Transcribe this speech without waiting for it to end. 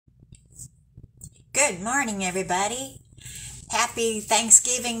Good morning, everybody. Happy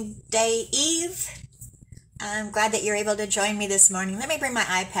Thanksgiving Day Eve. I'm glad that you're able to join me this morning. Let me bring my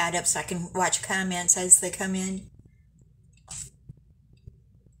iPad up so I can watch comments as they come in.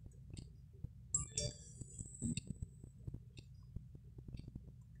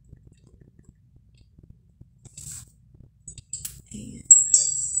 And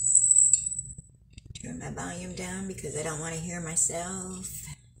turn my volume down because I don't want to hear myself.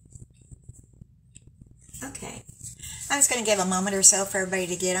 Okay. I'm just going to give a moment or so for everybody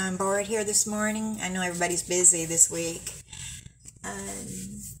to get on board here this morning. I know everybody's busy this week.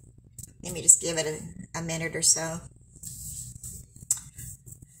 Let me just give it a minute or so.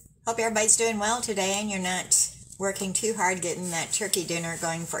 Hope everybody's doing well today and you're not working too hard getting that turkey dinner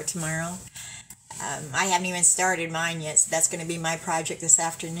going for tomorrow. I haven't even started mine yet, so that's going to be my project this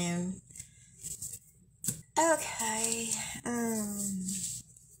afternoon. Okay.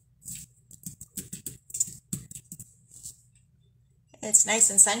 It's nice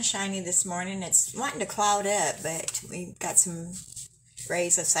and sunshiny this morning. It's wanting to cloud up, but we've got some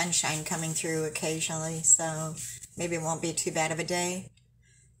rays of sunshine coming through occasionally, so maybe it won't be too bad of a day.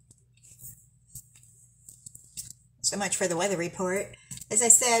 So much for the weather report. As I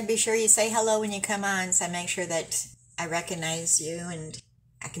said, be sure you say hello when you come on, so I make sure that I recognize you and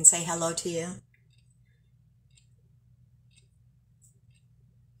I can say hello to you.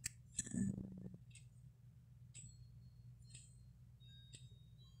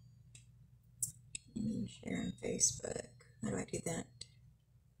 Let me share on Facebook. How do I do that?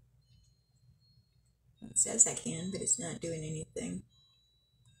 It says I can, but it's not doing anything.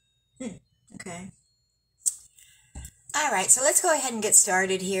 Okay. All right, so let's go ahead and get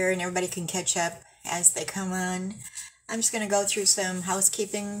started here, and everybody can catch up as they come on. I'm just going to go through some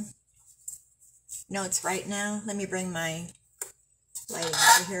housekeeping notes right now. Let me bring my lighting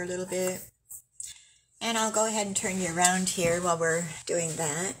over here a little bit. And I'll go ahead and turn you around here while we're doing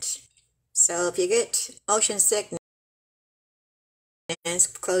that. So if you get motion sickness,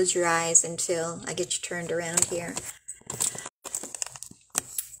 close your eyes until I get you turned around here.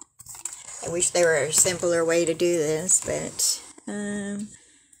 I wish there were a simpler way to do this, but I'm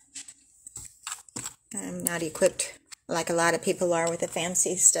not equipped like a lot of people are with the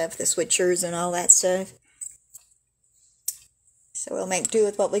fancy stuff, the switchers and all that stuff. So we'll make do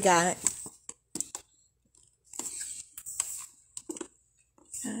with what we got.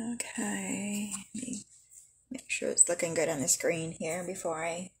 Okay, let me make sure it's looking good on the screen here before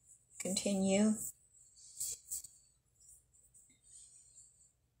I continue.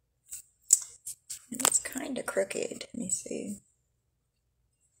 And it's kind of crooked. Let me see.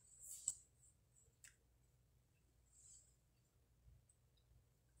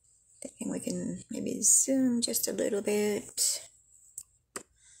 Thinking we can maybe zoom just a little bit.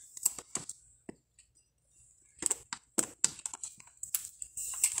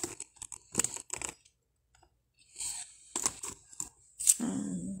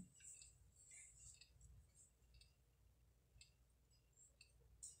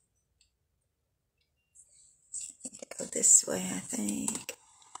 Go this way, I think.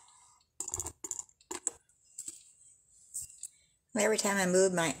 Every time I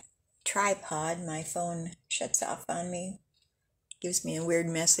move my tripod, my phone shuts off on me. Gives me a weird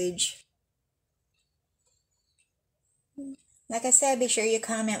message. Like I said, be sure you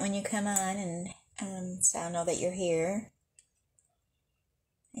comment when you come on, and so I'll know that you're here.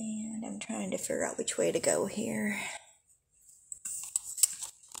 And I'm trying to figure out which way to go here.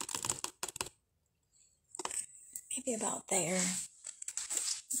 Maybe about there.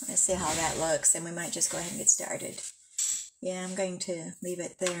 Let's see how that looks, and we might just go ahead and get started. Yeah, I'm going to leave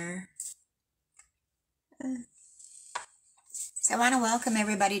it there. So I want to welcome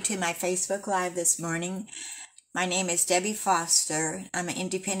everybody to my Facebook Live this morning. My name is Debbie Foster. I'm an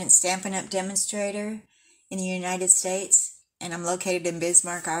independent Stampin' Up! Demonstrator in the United States, and I'm located in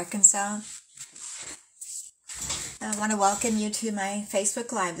Bismarck, Arkansas. I want to welcome you to my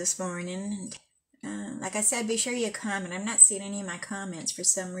Facebook Live this morning. Like I said, be sure you comment. I'm not seeing any of my comments for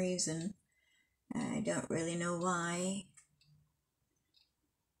some reason. I don't really know why.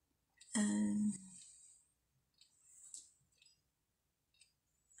 Okay.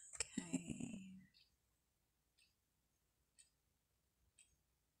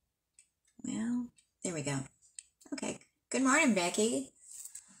 Well, there we go. Okay. Good morning, Becky.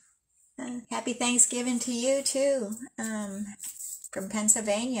 Happy Thanksgiving to you, too. From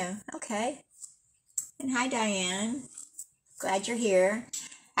Pennsylvania. Okay. And hi, Diane. Glad you're here.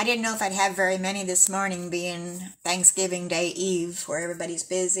 I didn't know if I'd have very many this morning, being Thanksgiving Day Eve, where everybody's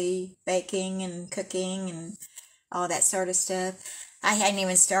busy baking and cooking and all that sort of stuff. I hadn't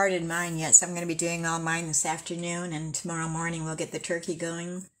even started mine yet, so I'm going to be doing all mine this afternoon, and tomorrow morning we'll get the turkey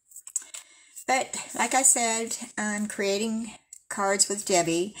going. But like I said, I'm creating cards with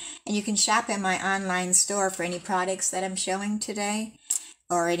Debbie, and you can shop in my online store for any products that I'm showing today,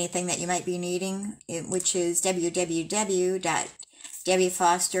 or anything that you might be needing, which is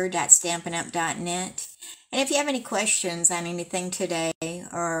www.debbiefoster.stampinup.net. And if you have any questions on anything today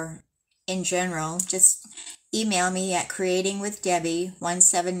or in general, just email me at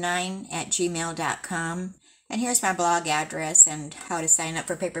creatingwithdebbie179@gmail.com. And here's my blog address and how to sign up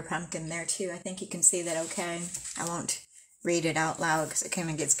for Paper Pumpkin there too. I think you can see that okay. I won't read it out loud because it kind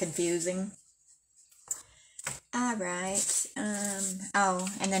of gets confusing. All right. Oh,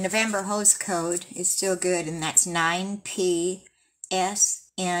 and the November host code is still good, and that's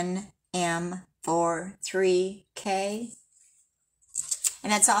 9PSNM43K.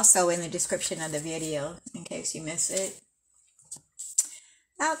 And that's also in the description of the video, in case you miss it.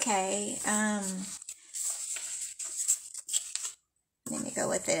 Okay, let me go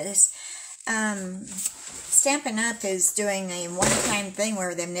with this. Stampin' Up! Is doing a one-time thing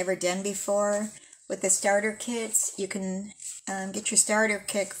where they've never done before with the starter kits. You can get your starter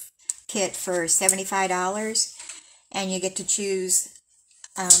kit for $75, and you get to choose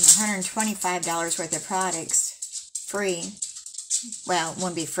 $125 worth of products free. Well, it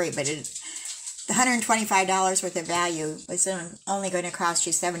won't be free, but the $125 worth of value is only going to cost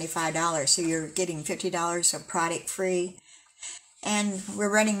you $75, so you're getting $50 of product free. And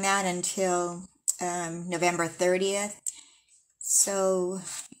we're running that until November 30th. So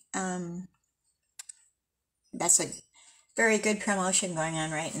that's a very good promotion going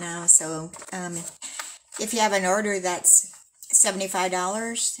on right now. So if you have an order that's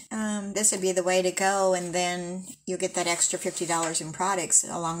 $75, this would be the way to go, and then you'll get that extra $50 in products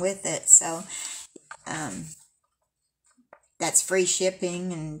along with it. So that's free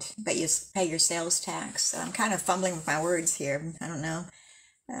shipping, but you pay your sales tax. So I'm kind of fumbling with my words here. I don't know.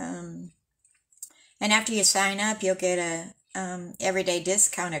 And after you sign up, you'll get a everyday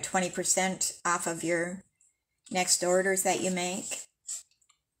discount of 20% off of your next orders that you make.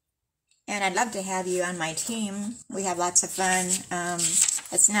 And I'd love to have you on my team. We have lots of fun.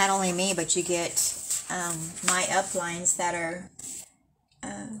 It's not only me, but you get my uplines that are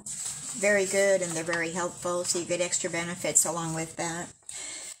very good, and they're very helpful, so you get extra benefits along with that.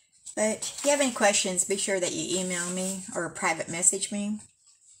 But if you have any questions, be sure that you email me or private message me.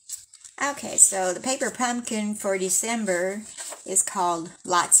 Okay, so the Paper Pumpkin for December is called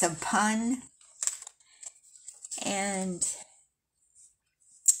Lots of Pun. And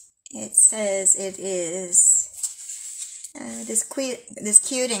it says it is, this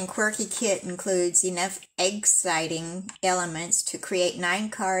cute and quirky kit includes enough exciting elements to create 9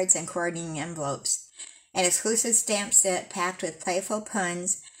 cards and coordinating envelopes. An exclusive stamp set packed with playful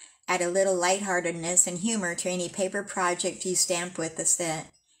puns add a little lightheartedness and humor to any paper project you stamp with the set.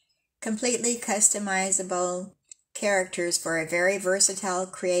 Completely customizable characters for a very versatile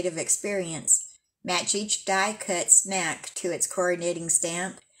creative experience. Match each die cut snack to its coordinating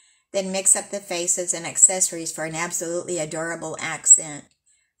stamp. Then mix up the faces and accessories for an absolutely adorable accent.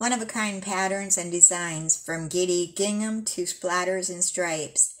 One-of-a-kind patterns and designs, from giddy gingham to splatters and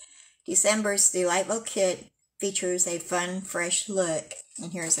stripes. December's delightful kit features a fun, fresh look.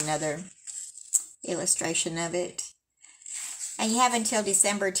 And here's another illustration of it. And you have until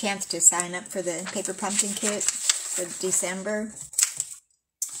December 10th to sign up for the Paper Pumpkin kit for December.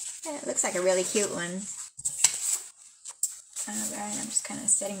 Yeah, it looks like a really cute one. Alright, I'm just kind of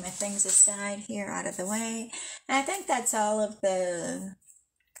setting my things aside here out of the way. And I think that's all of the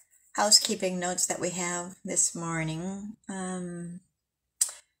housekeeping notes that we have this morning.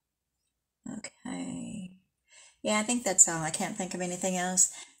 Okay. Yeah, I think that's all. I can't think of anything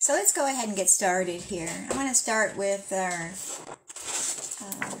else. So let's go ahead and get started here. I'm going to start with our,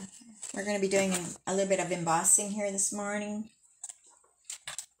 we're going to be doing a little bit of embossing here this morning.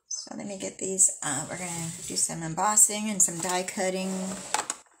 So let me get these, we're going to do some embossing and some die cutting.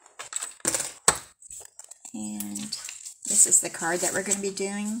 And this is the card that we're going to be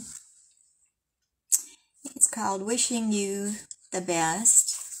doing. It's called Wishing You the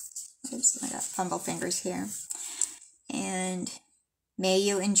Best. Oops, I got fumble fingers here. And may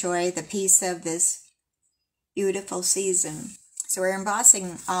you enjoy the peace of this beautiful season. So we're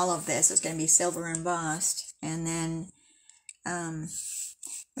embossing all of this. It's going to be silver embossed. And then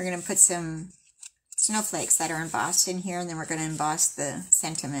we're going to put some snowflakes that are embossed in here, and then we're going to emboss the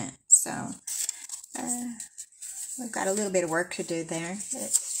sentiment. So we've got a little bit of work to do there,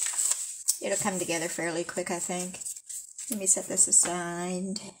 but it'll come together fairly quick, I think. Let me set this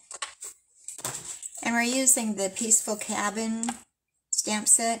aside. And we're using the Peaceful Cabin stamp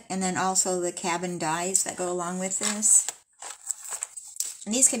set, and then also the cabin dies that go along with this.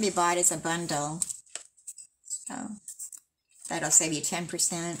 And these can be bought as a bundle, so that'll save you 10%.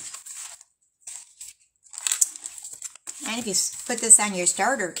 And if you put this on your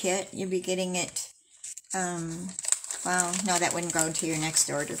starter kit, you'll be getting it, well, no, that wouldn't go into your next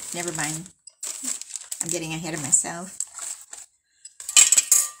order. Never mind. I'm getting ahead of myself.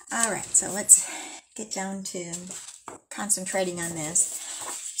 Alright, so let's get down to concentrating on this.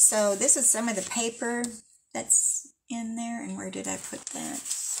 So this is some of the paper that's in there, and where did I put that?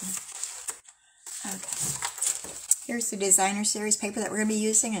 Okay. Here's the designer series paper that we're going to be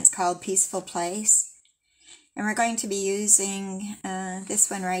using, and it's called Peaceful Place. And we're going to be using this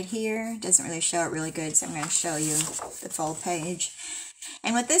one right here. It doesn't really show it really good, so I'm going to show you the full page.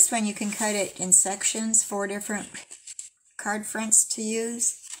 And with this one, you can cut it in sections, 4 different card fronts to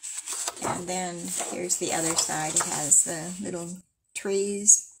use. And then here's the other side. It has the little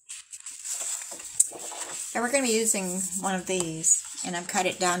trees. And we're going to be using one of these, and I've cut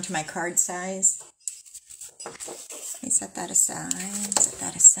it down to my card size. Let me set that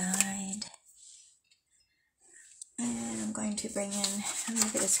aside. And I'm going to bring in a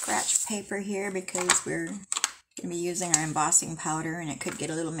little bit of scratch paper here because we're going to be using our embossing powder and it could get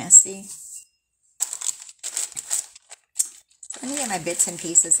a little messy. Let me get my bits and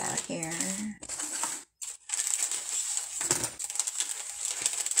pieces out here.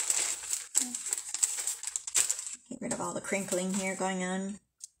 Get rid of all the crinkling here going on.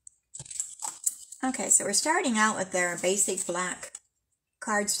 Okay, so we're starting out with our basic black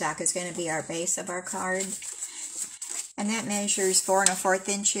cardstock is going to be our base of our card. And that measures 4 1/4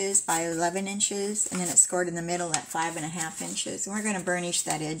 inches by 11 inches, and then it's scored in the middle at 5 1/2 inches. And we're going to burnish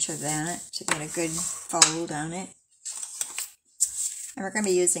that edge of that to get a good fold on it. And we're going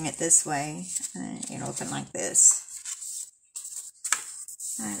to be using it this way. It'll open like this.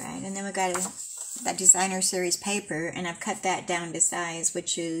 Alright, and then we've got that designer series paper, and I've cut that down to size,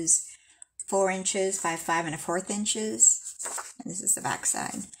 which is 4 inches by 5 1/4 inches. And this is the back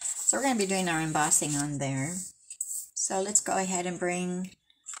side. So we're going to be doing our embossing on there. So let's go ahead and bring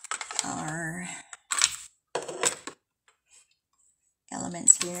our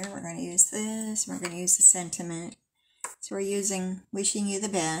elements here. We're going to use this. We're going to use the sentiment. So we're using wishing you the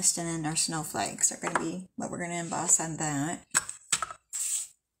best, and then our snowflakes are going to be what we're going to emboss on that.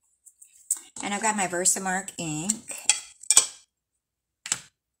 And I've got my Versamark ink.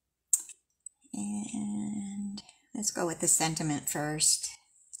 And let's go with the sentiment first.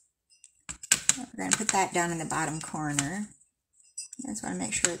 We're going to put that down in the bottom corner. I just want to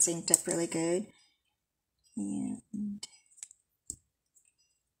make sure it's inked up really good. And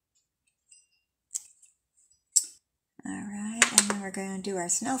alright, and then we're going to do our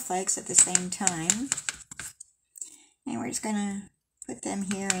snowflakes at the same time. And we're just going to put them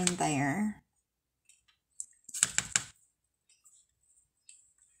here and there.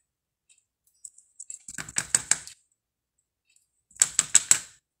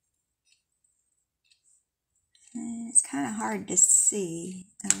 And it's kind of hard to see.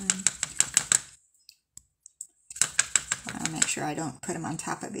 I'll make sure I don't put them on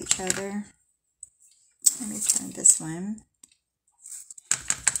top of each other. Let me turn this one.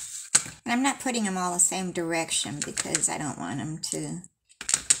 And I'm not putting them all the same direction because I don't want them to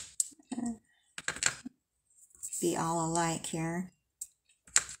be all alike here.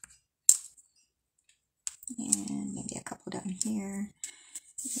 And maybe a couple down here.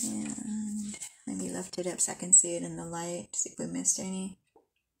 And let me lift it up so I can see it in the light, see if we missed any.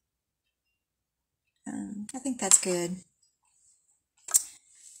 I think that's good.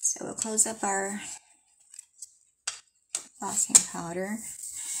 So we'll close up our embossing powder.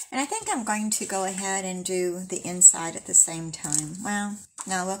 And I think I'm going to go ahead and do the inside at the same time. Well,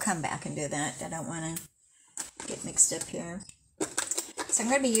 no, we'll come back and do that. I don't want to get mixed up here. So I'm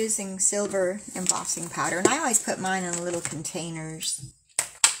going to be using silver embossing powder. And I always put mine in little containers.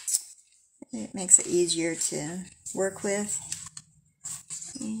 It makes it easier to work with.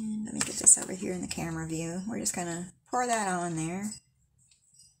 And let me get this over here in the camera view. We're just going to pour that on there.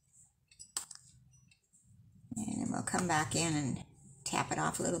 And then we'll come back in and tap it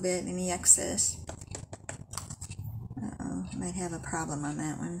off a little bit, any excess. Uh-oh, might have a problem on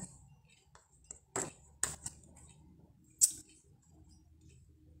that one.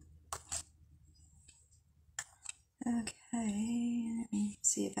 Okay, let me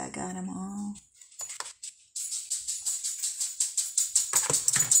see if I got them all.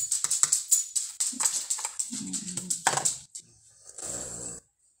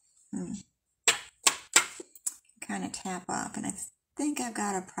 Kind of tap off, and I think I've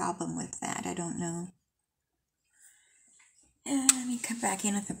got a problem with that. I don't know. Let me come back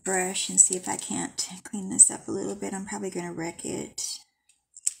in with a brush and see if I can't clean this up a little bit. I'm probably going to wreck it.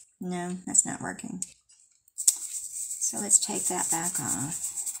 No, that's not working. So let's take that back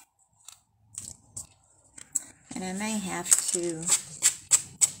off. And I may have to,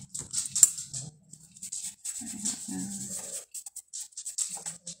 I don't know.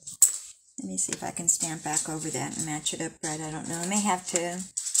 Let me see if I can stamp back over that and match it up right. I don't know. I may have to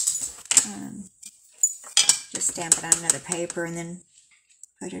just stamp it on another paper and then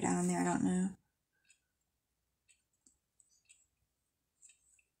put it on there. I don't know.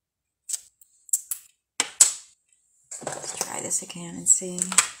 Let's try this again and see.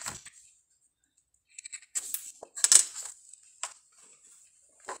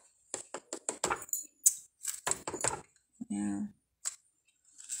 Yeah.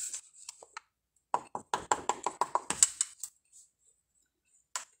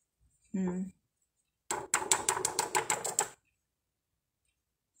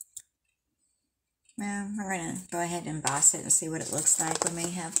 Well, we're going to go ahead and emboss it and see what it looks like. We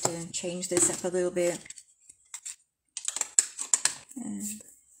may have to change this up a little bit.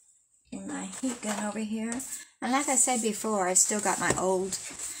 In my heat gun over here. And like I said before, I've still got my old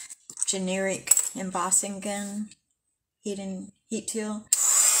generic embossing gun, heat tool.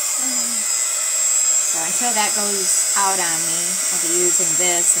 So until that goes out on me, I'll be using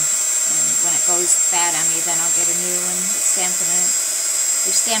this. And when it goes bad on me, then I'll get a new one with Stampin' Up.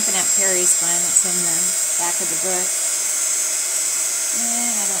 There's Stampin' Up Perry's one. It's in the back of the book.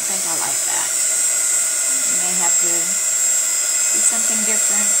 And I don't think I like that. You may have to do something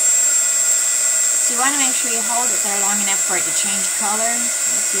different. So you want to make sure you hold it there long enough for it to change color.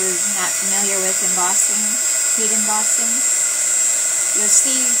 If you're not familiar with embossing, heat embossing, you'll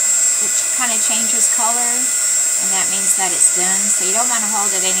see it kind of changes color, and that means that it's done. So you don't want to hold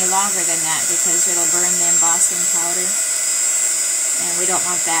it any longer than that because it'll burn the embossing powder, and we don't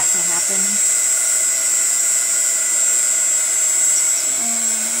want that to happen.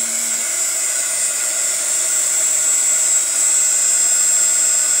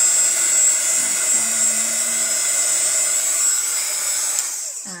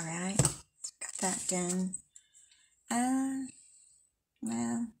 Alright, got that done.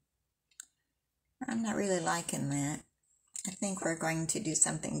 Well, I'm not really liking that. I think we're going to do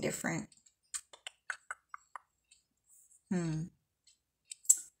something different. Do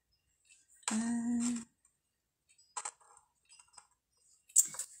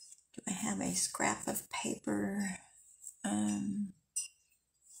I have a scrap of paper? Oh,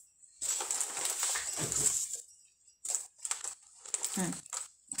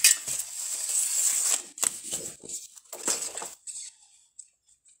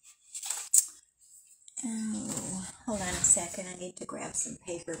 hold on a second. I need to grab some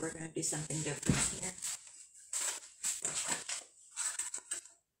paper. We're going to do something different here.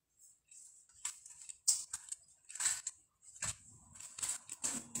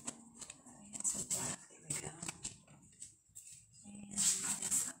 Some black. There we go. And then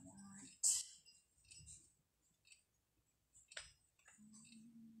I want...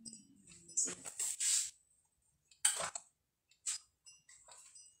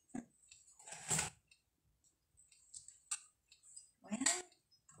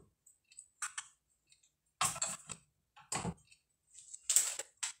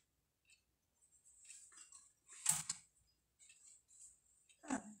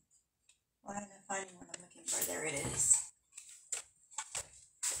 Why am I finding what I'm looking for? There it is.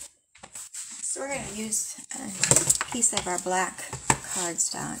 So we're going to use a piece of our black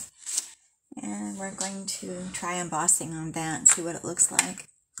cardstock, and we're going to try embossing on that and see what it looks like.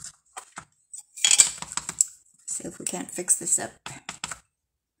 See if we can't fix this up.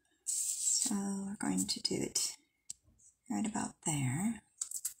 So we're going to do it right about there.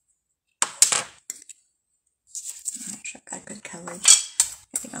 Make sure I've got good coverage.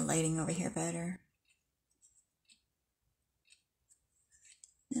 I think I'm lighting over here better.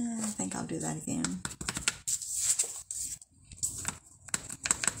 I think I'll do that again.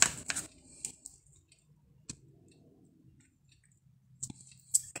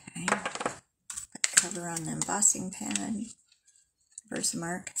 Okay. Put cover on the embossing pad.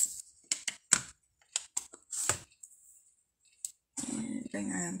 Versamark. And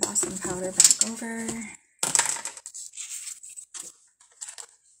bring our embossing powder back over.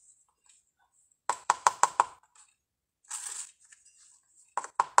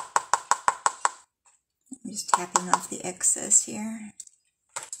 I'm just tapping off the excess here.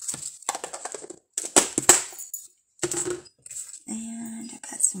 And I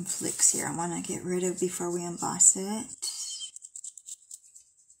got some flicks here I want to get rid of before we emboss it.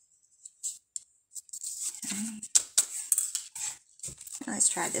 Okay.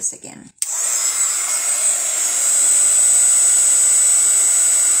 try this again.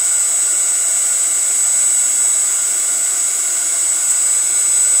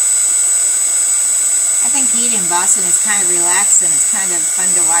 I think heat embossing is kind of relaxing. It's kind of fun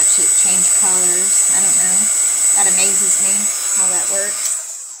to watch it change colors. I don't know. That amazes me how that works.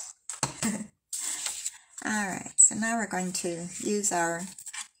 Alright, so now we're going to use our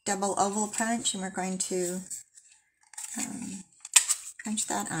double oval punch and we're going to punch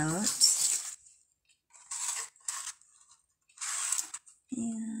that out.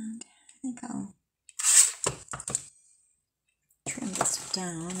 And I think I'll trim this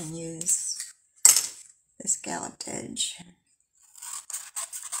down and use this scalloped edge.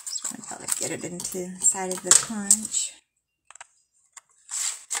 Just want to probably get it into the side of the punch.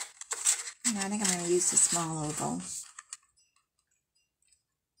 And I think I'm going to use the small oval.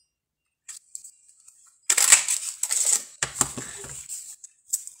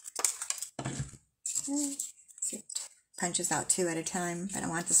 It punches out 2 at a time, but I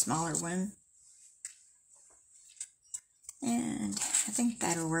want the smaller one. And I think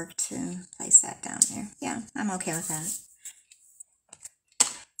that'll work to place that down there. Yeah, I'm okay with that.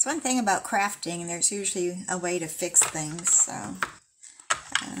 It's one thing about crafting, there's usually a way to fix things, so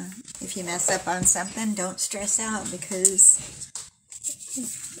if you mess up on something, don't stress out because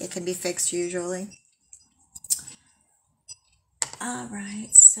it can be fixed usually.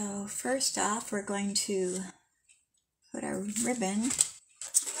 Alright, so first off we're going to put our ribbon,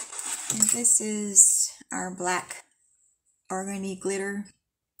 and this is our black organdy glitter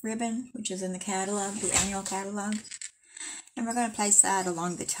ribbon, which is in the catalog, the annual catalog. And we're going to place that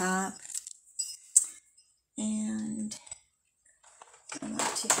along the top. And I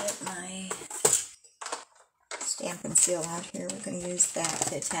want to get my stamp and seal out here. We're going to use that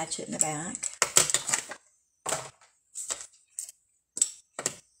to attach it in the back.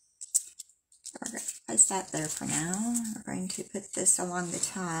 We're going to place that there for now. We're going to put this along the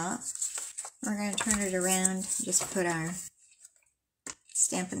top. We're going to turn it around and just put our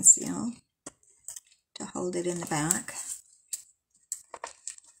stamp and seal to hold it in the back.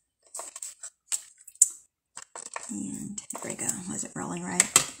 And there we go. Was it rolling right?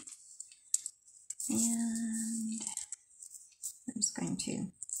 And I'm just going to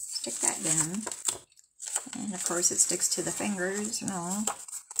stick that down. And of course it sticks to the fingers and all.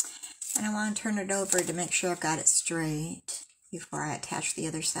 And I want to turn it over to make sure I've got it straight before I attach the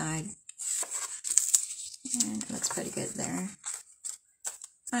other side. And it looks pretty good there.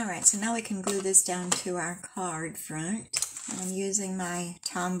 Alright, so now we can glue this down to our card front. And I'm using my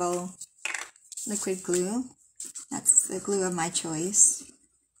Tombow liquid glue. That's the glue of my choice.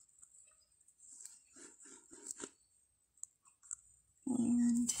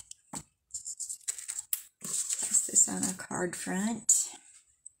 And place this on our card front.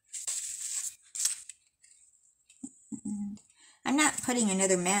 And I'm not putting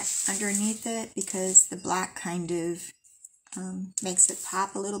another mat underneath it because the black kind of makes it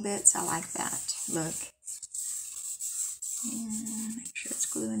pop a little bit, so I like that look. And make sure it's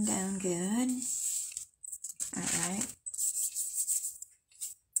gluing down good. Alright.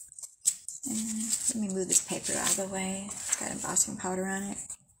 And let me move this paper out of the way. It's got embossing powder on it.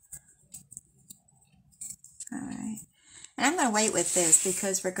 Alright. And I'm going to wait with this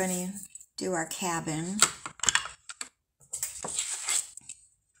because we're going to do our cabin.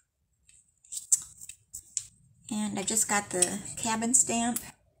 And I just got the cabin stamp.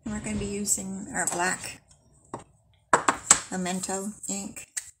 And we're going to be using our black Memento ink.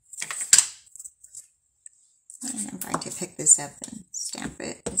 And I'm going to pick this up and stamp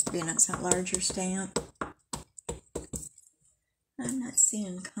it. It's being a larger stamp. I'm not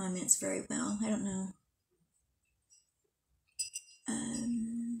seeing comments very well. I don't know. I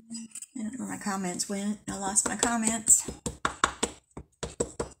don't know where my comments went. I lost my comments.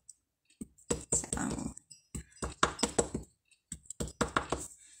 So,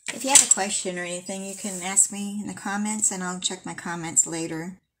 if you have a question or anything, you can ask me in the comments and I'll check my comments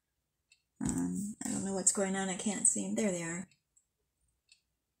later. I don't know what's going on. I can't see them. There they are.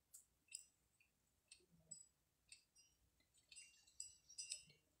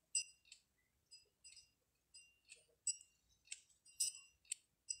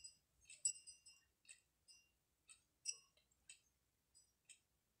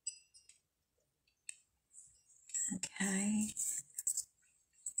 Okay.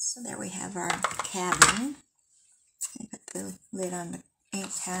 So there we have our cabin. Put the lid on the ink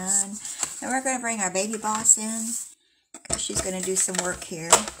pad. And we're going to bring our baby boss in because she's going to do some work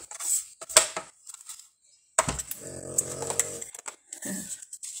here.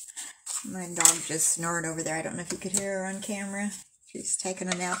 My dog just snored over there. I don't know if you could hear her on camera. She's taking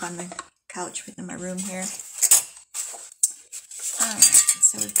a nap on the couch in my room here. Alright,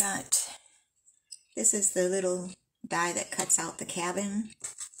 so we've got, this is the little die that cuts out the cabin.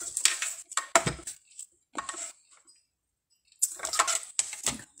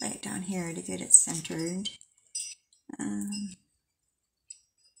 Lay it down here to get it centered.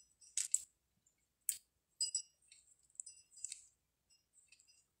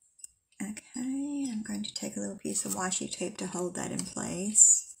 Okay, I'm going to take a little piece of washi tape to hold that in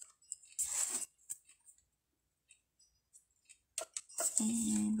place.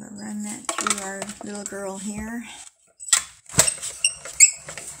 And we'll run that through our little girl here.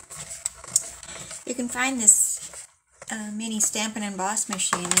 You can find this mini stamp and emboss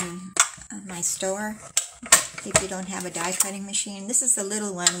machine in my store if you don't have a die cutting machine. This is the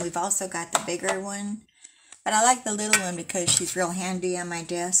little one. We've also got the bigger one. But I like the little one because she's real handy on my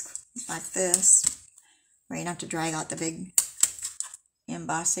desk like this, where you don't have to drag out the big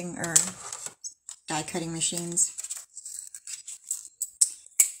embossing or die cutting machines.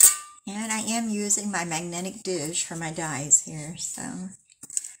 And I am using my magnetic dish for my dies here, so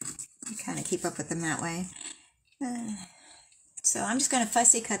I kind of keep up with them that way. So I'm just going to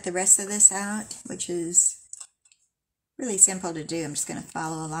fussy cut the rest of this out, which is really simple to do. I'm just going to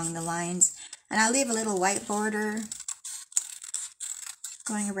follow along the lines. And I'll leave a little white border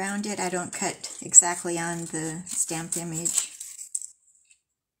going around it. I don't cut exactly on the stamped image.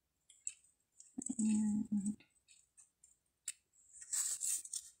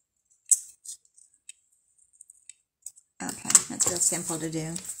 Okay, that's real simple to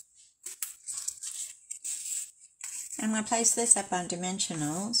do. I'm going to place this up on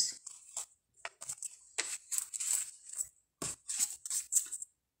dimensionals.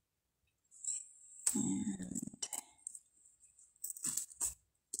 And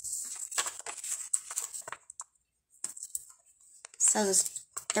so does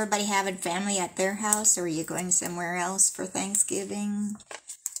everybody having family at their house, or are you going somewhere else for Thanksgiving?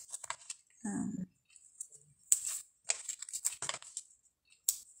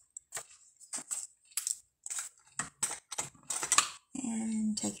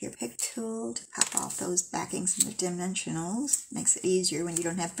 And take your pick tool to pop off those backings and the dimensionals. Makes it easier when you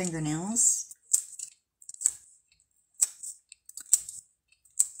don't have fingernails.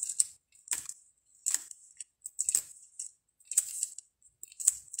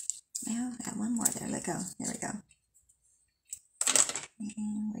 Now, got one more there. Let go. There we go.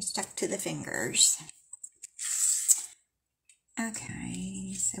 And we're stuck to the fingers.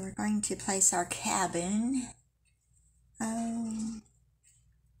 Okay, so we're going to place our cabin. I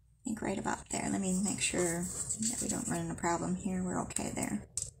think right about there. Let me make sure that we don't run into a problem here. We're okay there.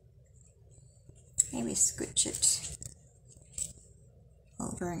 Maybe scooch it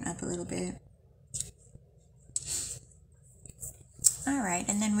over and up a little bit. Alright,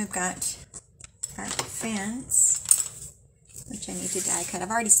 and then we've got our fence, which I need to die cut.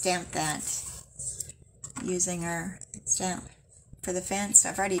 I've already stamped that using our stamp for the fence, so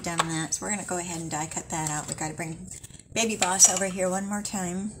I've already done that. So we're going to go ahead and die cut that out. We've got to bring Baby Boss over here one more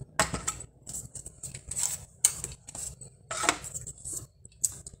time.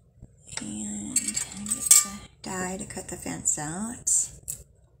 And get the die to cut the fence out.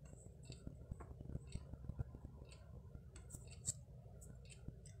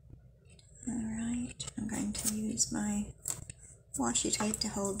 Alright, I'm going to use my washi tape to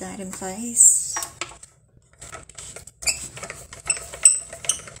hold that in place.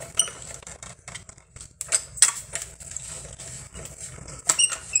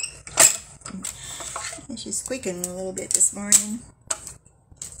 And she's squeaking a little bit this morning.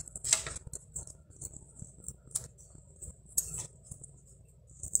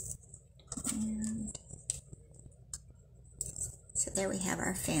 And so there we have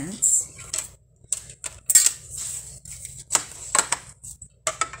our fence.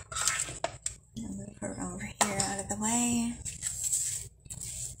 Move her over here out of the way.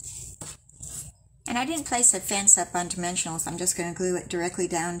 And I didn't place a fence up on dimensionals. I'm just going to glue it directly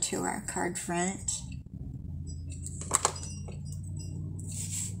down to our card front.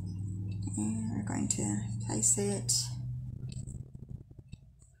 And we're going to place it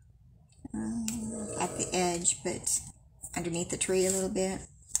at the edge, but underneath the tree a little bit.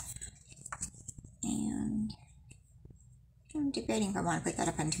 And I'm debating if I want to put that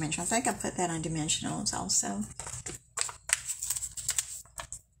up on dimensionals. I think I'll put that on dimensionals also.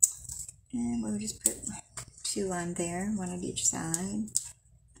 And we'll just put two on there, one on each side.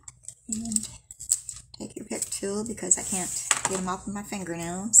 And take your pick tool because I can't get them off with my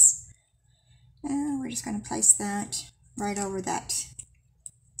fingernails. And we're just going to place that right over that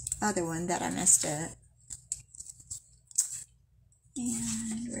other one that I messed up.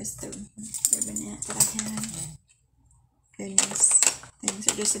 And where's the ribbonette that I had? Goodness, things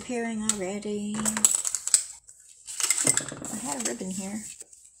are disappearing already. I had a ribbon here.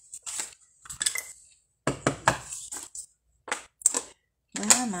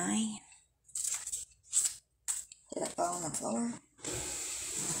 Where am I? Did I fall on the floor?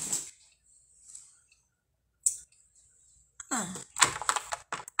 Huh.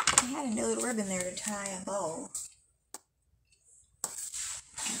 I had a little ribbon there to tie a bow.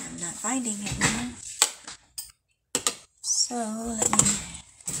 And I'm not finding it now. So let me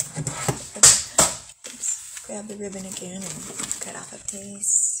grab the ribbon again and cut off a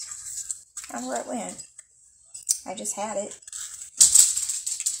piece. I don't know where it went. I just had it.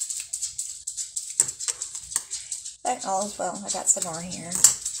 But all's well, I got some more here.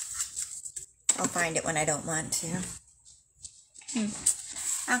 I'll find it when I don't want to.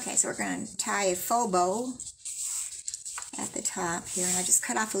 Okay, so we're going to tie a faux bow at the top here. And I just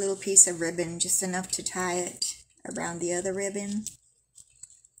cut off a little piece of ribbon, just enough to tie it around the other ribbon.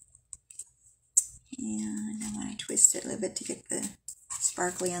 And I want to twist it a little bit to get the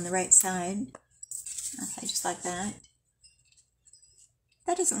sparkly on the right side. Okay, just like that.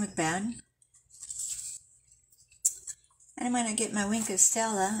 That doesn't look bad. And I'm going to get my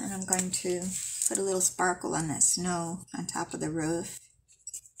Poinsettia and I'm going to put a little sparkle on that snow on top of the roof.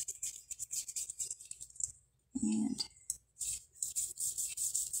 And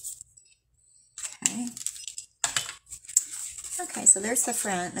okay, so there's the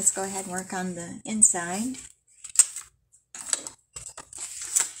front. Let's go ahead and work on the inside.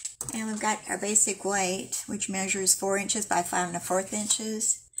 And we've got our basic white, which measures 4 inches by 5 1/4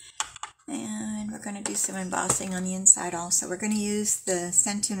 inches. And we're going to do some embossing on the inside also. We're going to use the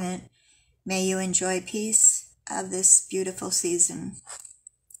sentiment, "May you enjoy peace of this beautiful season."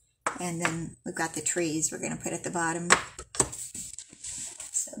 And then we've got the trees we're going to put at the bottom.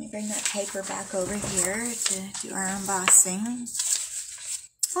 So let me bring that paper back over here to do our embossing.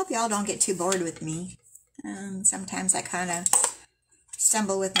 Hope y'all don't get too bored with me. Sometimes I kind of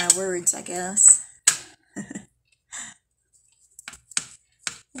stumble with my words, I guess.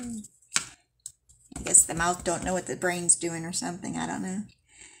 I guess the mouth don't know what the brain's doing or something, I don't know.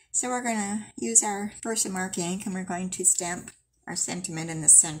 So we're going to use our Versamark ink and we're going to stamp our sentiment in the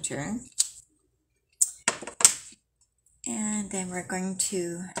center. And then we're going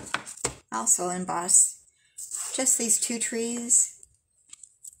to also emboss just these 2 trees.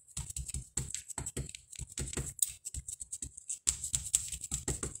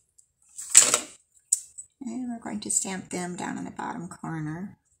 And we're going to stamp them down in the bottom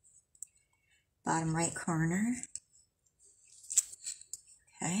corner, bottom right corner.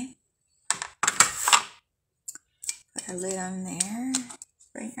 Okay. Put our lid on there.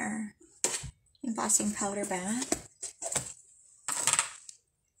 Bring our embossing powder back.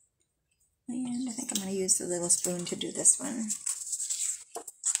 And I think I'm going to use the little spoon to do this one.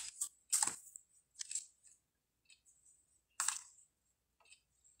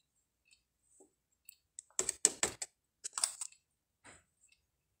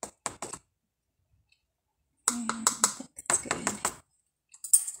 And I think that's good.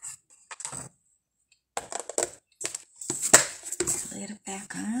 Lid it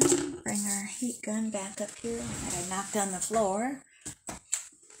back on. Bring our heat gun back up here that I knocked on the floor.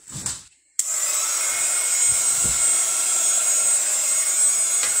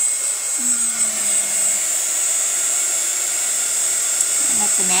 Let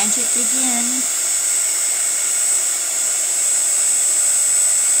the magic begin.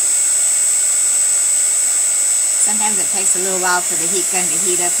 Sometimes it takes a little while for the heat gun to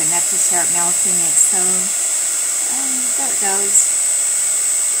heat up enough to start melting it, so there it goes.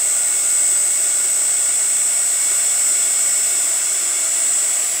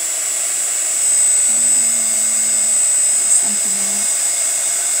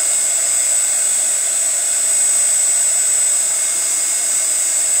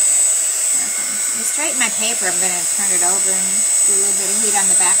 Straighten my paper, I'm going to turn it over and do a little bit of heat on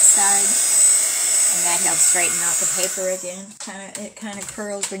the back side, and that helps straighten out the paper again. It kind of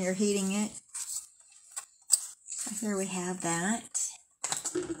curls when you're heating it. So here we have that,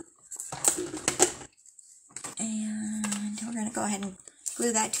 and we're going to go ahead and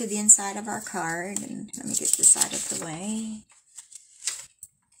glue that to the inside of our card. And let me get this out of the way.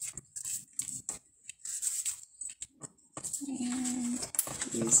 And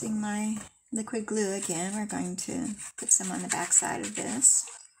using my liquid glue again, we're going to put some on the back side of this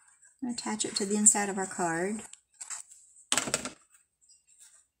and attach it to the inside of our card.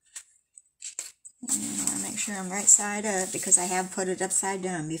 And I want to make sure I'm right side up because I have put it upside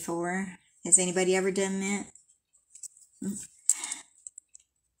down before. Has anybody ever done that?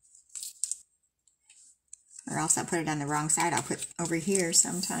 or else I'll put it on the wrong side. I'll put over here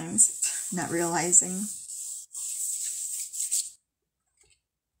sometimes, not realizing.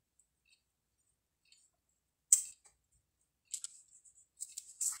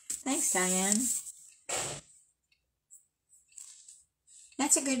 Thanks, Diane.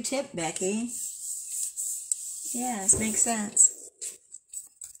 That's a good tip, Becky. Yes, makes sense.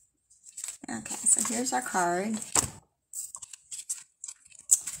 Okay, so here's our card.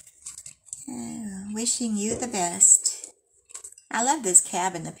 Wishing you the best. I love this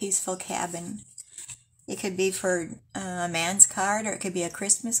cabin, the peaceful cabin. It could be for a man's card, or it could be a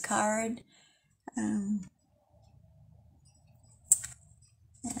Christmas card. And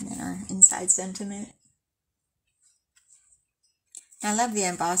then our inside sentiment. I love the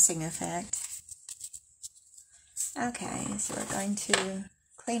embossing effect. Okay, so we're going to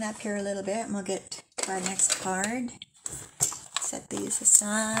clean up here a little bit, and we'll get to our next card. Set these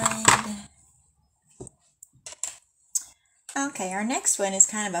aside. Okay, our next one is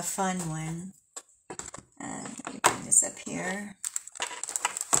kind of a fun one. Let me bring this up here.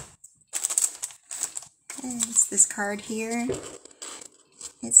 It's this card here.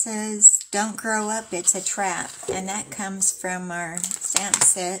 It says, "Don't grow up, it's a trap." And that comes from our stamp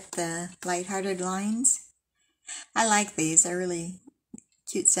set, the Lighthearted lines. I like these. They're really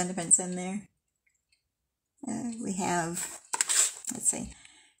cute sentiments in there. We have, let's see,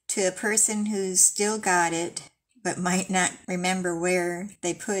 "To a person who's still got it, but might not remember where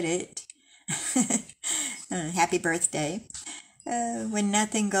they put it. Happy birthday. When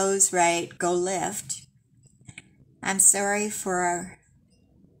nothing goes right, go left. I'm sorry for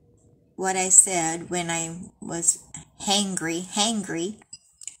what I said when I was hangry.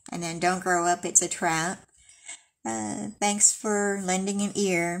 And then don't grow up, it's a trap. Thanks for lending an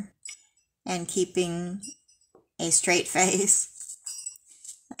ear and keeping a straight face."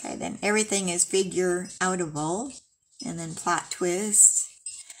 Okay, then everything is figure-outable. And then plot twist.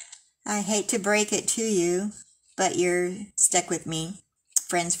 "I hate to break it to you, but you're stuck with me.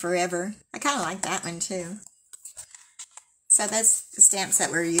 Friends forever." I kind of like that one too. So that's the stamps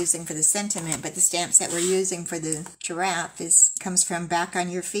that we're using for the sentiment, but the stamps that we're using for the giraffe comes from Back on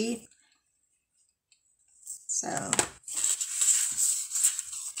Your Feet. So,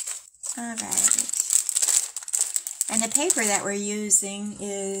 all right. And the paper that we're using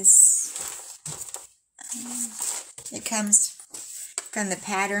is, it comes from the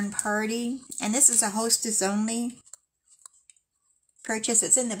Pattern Party. And this is a hostess only purchase.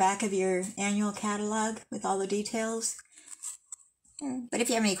 It's in the back of your annual catalog with all the details. But if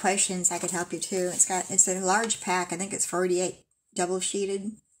you have any questions, I could help you too. It's a large pack. I think it's 48 double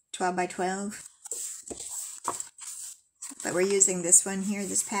sheeted, 12 by 12. But we're using this one here,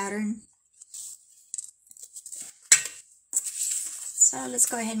 this pattern. So let's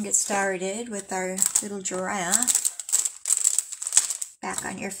go ahead and get started with our little giraffe. Back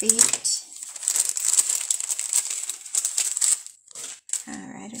on your feet.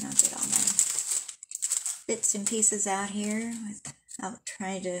 Alright, and I'll get all my bits and pieces out here without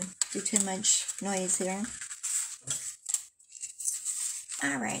trying to do too much noise here.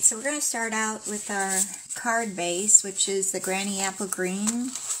 Alright, so we're going to start out with our card base, which is the Granny Apple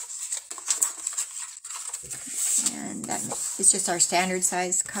Green. And that is just our standard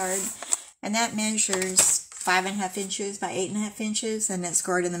size card. And that measures 5.5 inches by 8.5 inches, and it's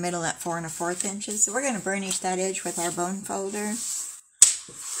scored in the middle at 4 1/4 inches. So we're going to burnish that edge with our bone folder.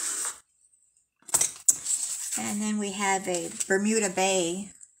 And then we have a Bermuda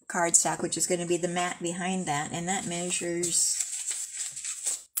Bay cardstock, which is going to be the mat behind that, and that measures,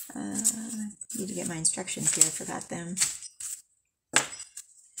 I need to get my instructions here, I forgot them.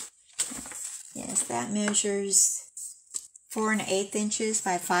 Yes, that measures 4 1/8 inches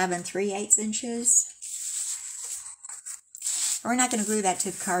by 5 3/8 inches. We're not going to glue that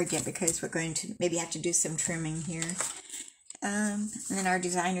to the card yet because we're going to maybe have to do some trimming here. And then our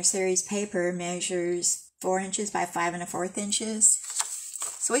Designer Series paper measures 4 inches by 5 1/4 inches.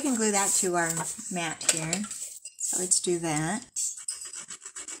 So we can glue that to our mat here. So let's do that.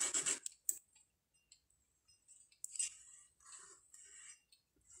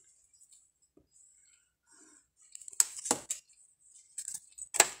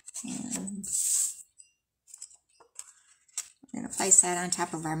 And we're going to place that on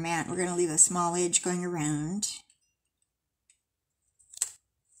top of our mat. We're going to leave a small edge going around.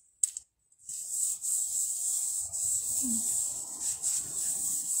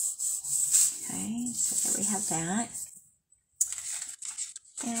 Okay, so there we have that.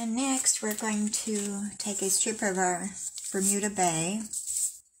 And next we're going to take a strip of our Bermuda Bay,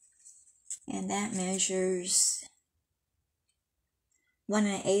 and that measures 1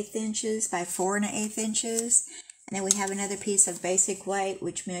 1/8 inches by 4 1/8 inches. And then we have another piece of basic white,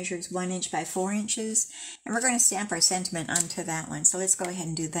 which measures 1 inch by 4 inches. And we're going to stamp our sentiment onto that one. So let's go ahead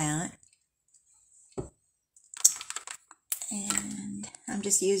and do that. And I'm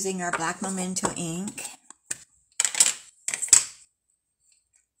just using our black memento ink.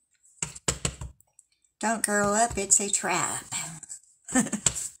 Don't grow up, it's a trap. And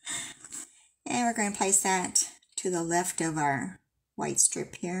we're going to place that to the left of our white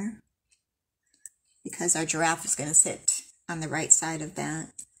strip here, because our giraffe is going to sit on the right side of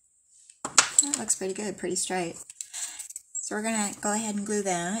that. That looks pretty good, pretty straight. So we're going to go ahead and glue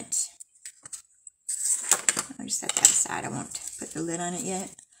that. I'll just set that aside. I won't put the lid on it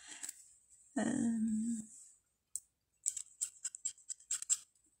yet. And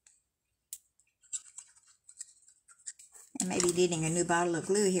maybe needing a new bottle of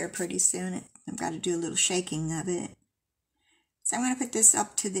glue here pretty soon. I've got to do a little shaking of it. So I'm going to put this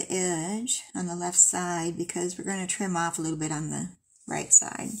up to the edge on the left side because we're going to trim off a little bit on the right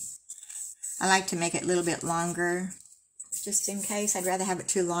side. I like to make it a little bit longer, just in case. I'd rather have it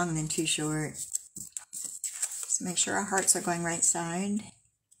too long than too short. So make sure our hearts are going right side.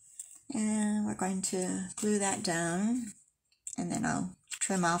 And we're going to glue that down, and then I'll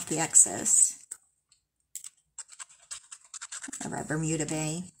trim off the excess of our Bermuda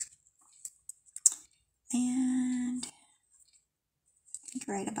Bay. And I think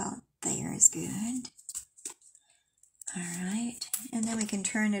right about there is good. Alright, and then we can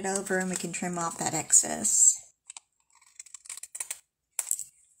turn it over and we can trim off that excess.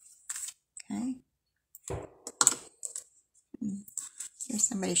 Okay. There's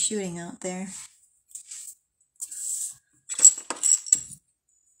somebody shooting out there.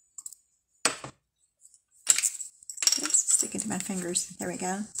 Oops, sticking to my fingers. There we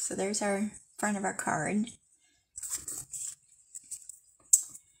go. So there's our front of our card.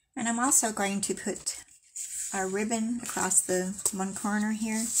 And I'm also going to put our ribbon across the one corner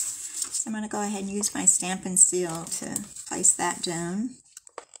here. So I'm going to go ahead and use my stamp and seal to place that down.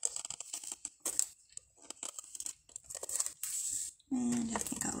 And I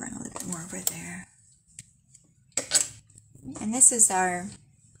think I'll run a little bit more over there. And this is our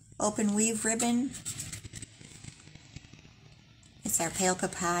open weave ribbon. It's our pale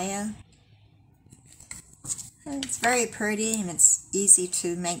papaya. It's very pretty and it's easy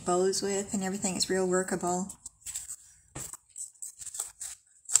to make bows with, and everything is real workable.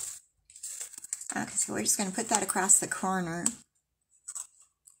 Okay, so we're just going to put that across the corner.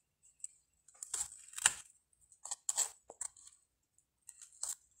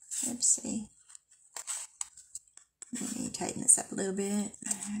 Oopsie. Let me tighten this up a little bit.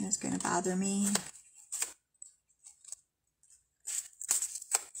 It's going to bother me.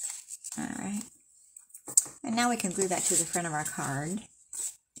 Alright. And now we can glue that to the front of our card.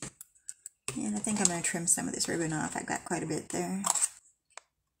 And I think I'm going to trim some of this ribbon off. I've got quite a bit there.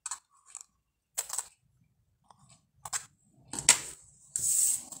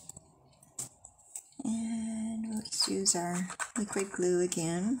 And we'll just use our liquid glue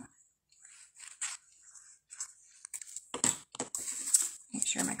again. Make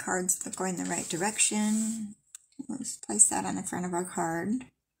sure my cards are going the right direction. We'll just place that on the front of our card,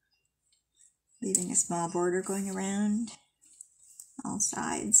 leaving a small border going around all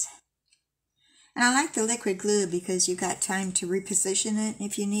sides. And I like the liquid glue because you've got time to reposition it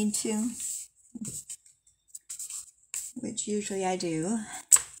if you need to, which usually I do.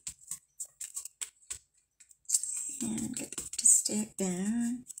 And get it to stick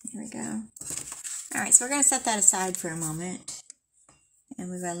down. There we go. Alright, so we're going to set that aside for a moment. And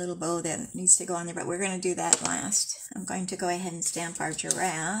we've got a little bow that needs to go on there, but we're going to do that last. I'm going to go ahead and stamp our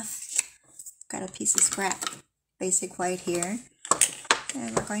giraffe. Got a piece of scrap basic white here.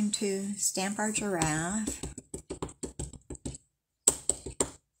 And we're going to stamp our giraffe.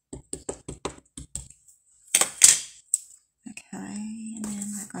 Okay, and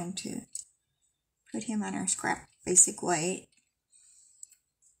then we're going to put him on our scrap basic white.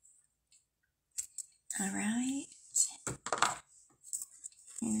 Alright.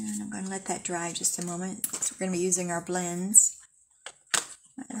 And I'm going to let that dry just a moment. So we're going to be using our blends.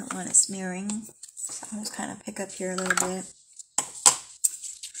 I don't want it smearing, so I'll just kind of pick up here a little bit.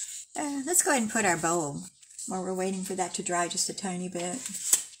 Let's go ahead and put our bow while we're waiting for that to dry just a tiny bit.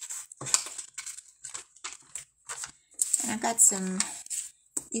 And I've got some,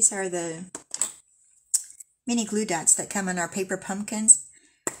 these are the mini glue dots that come in our paper pumpkins.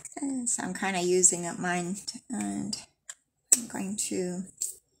 And so I'm kind of using up mine, and I'm going to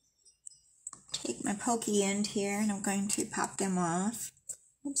take my pokey end here and I'm going to pop them off.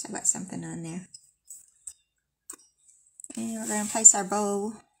 Oops, I got something on there. And we're going to place our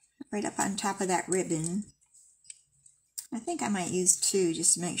bow right up on top of that ribbon. I think I might use two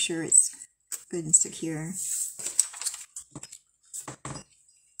just to make sure it's good and secure.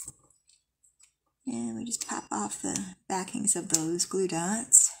 And we just pop off the backings of those glue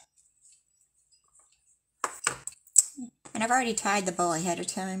dots. And I've already tied the bow ahead of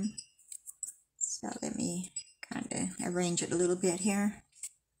time. So let me kind of arrange it a little bit here.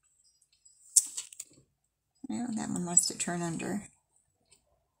 Well, that one wants to turn under.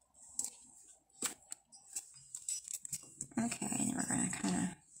 Okay, and we're going to kind of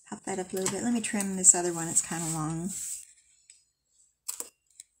pop that up a little bit. Let me trim this other one, it's kind of long.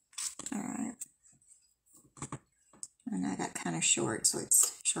 Alright. And I got kind of short, so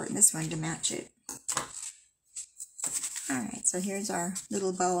let's shorten this one to match it. Alright, so here's our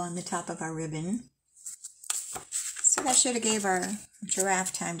little bow on the top of our ribbon. So that should have gave our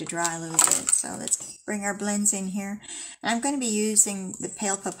giraffe time to dry a little bit. So let's bring our blends in here. And I'm going to be using the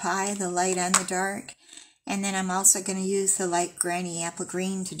pale papaya, the light and the dark. And then I'm also going to use the light granny apple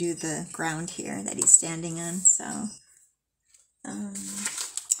green to do the ground here that he's standing on. So I'll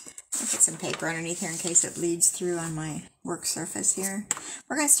put some paper underneath here in case it bleeds through on my work surface here.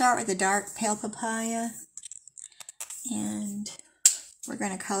 We're going to start with the dark pale papaya. And we're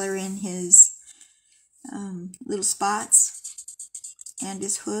going to color in his little spots and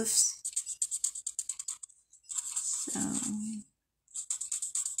his hoofs. So,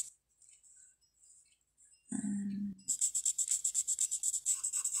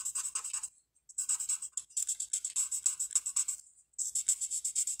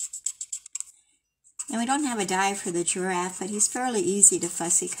 and we don't have a dye for the giraffe, but he's fairly easy to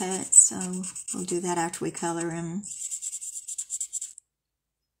fussy cut, so we'll do that after we color him.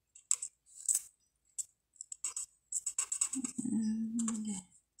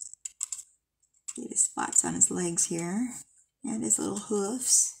 See the spots on his legs here, and his little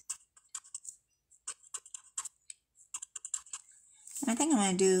hoofs. And I think I'm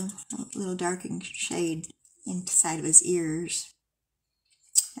going to do a little darkened shade inside of his ears.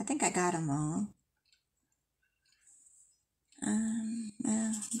 I think I got them all.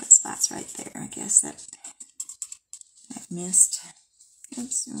 Well, got spots right there. I guess that I missed.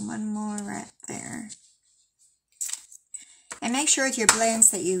 Oops, and one more right there. And make sure with your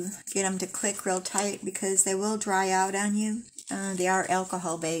blends that you get them to click real tight because they will dry out on you. They are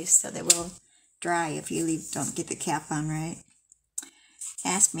alcohol based, so they will dry if you don't get the cap on right.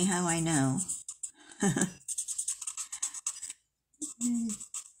 Ask me how I know.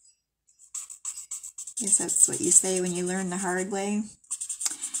 Guess that's what you say when you learn the hard way.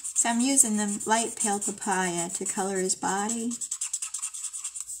 So I'm using the light pale papaya to color his body.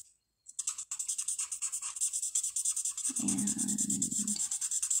 And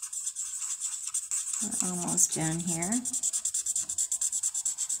we're almost done here.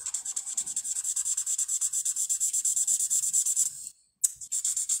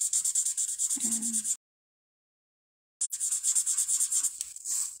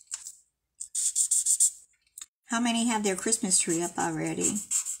 How many have their Christmas tree up already?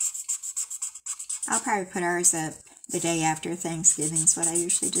 I'll probably put ours up the day after Thanksgiving is what I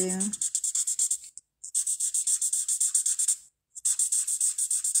usually do.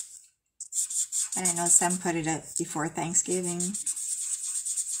 But I know some put it up before Thanksgiving.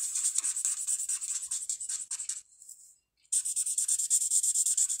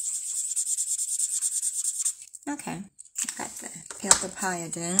 Okay, I've got the pale papaya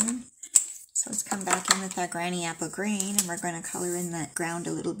done. So let's come back in with our granny apple green, and we're going to color in that ground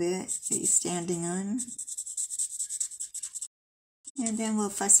a little bit that he's standing on. And then we'll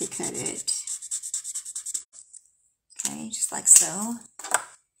fussy cut it. Okay, just like so.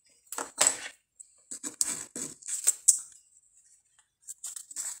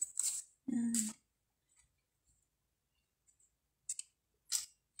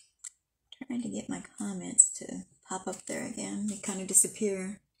 Trying to get my comments to pop up there again. They kind of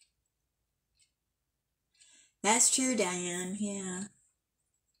disappear. That's true, Diane, yeah.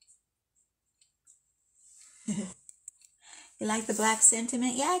 You like the black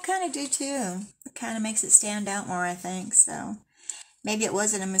sentiment? Yeah, I kind of do too. It kind of makes it stand out more, I think, so maybe it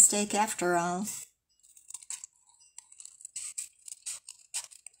wasn't a mistake after all.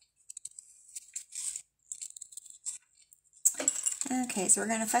 Okay, so we're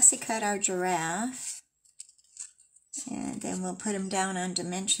going to fussy cut our giraffe, and then we'll put him down on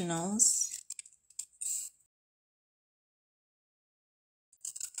dimensionals.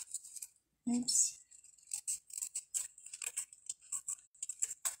 Oops.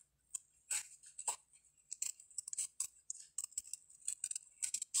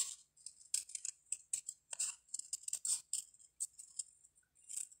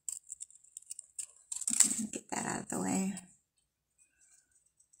 out of the way.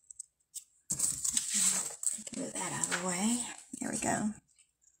 Move that out of the way. There we go.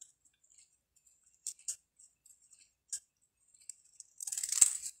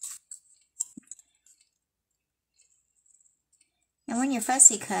 And when you're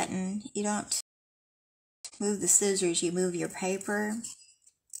fussy cutting, you don't move the scissors, you move your paper.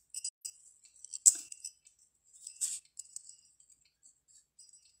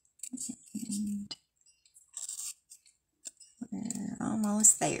 And we're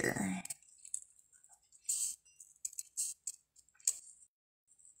almost there.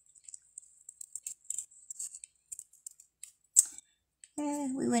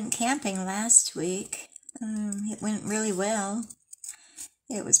 We went camping last week. It went really well.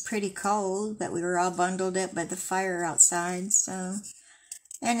 It was pretty cold, but we were all bundled up by the fire outside, so.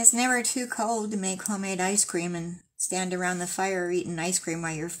 And it's never too cold to make homemade ice cream and stand around the fire eating ice cream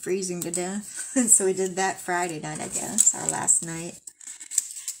while you're freezing to death. So we did that Friday night, I guess, our last night.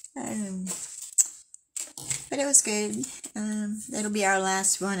 But it was good. It'll be our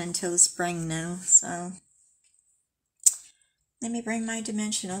last one until the spring now, so. Let me bring my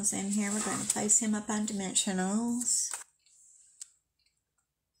dimensionals in here. We're going to place him up on dimensionals.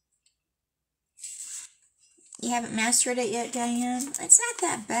 You haven't mastered it yet, Diane? It's not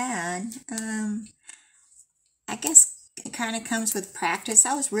that bad. I guess it kind of comes with practice.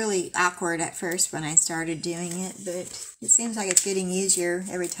 I was really awkward at first when I started doing it, but it seems like it's getting easier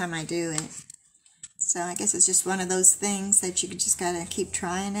every time I do it. So I guess it's just one of those things that you just gotta keep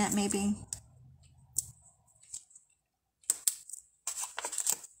trying at, maybe.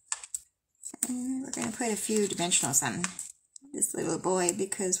 And we're gonna put a few dimensionals on this little boy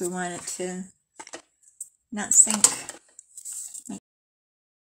because we want it to not sink. Make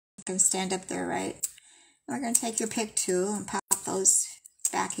him stand up there right. We're going to take your pick tool and pop those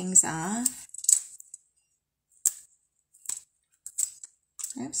backings off.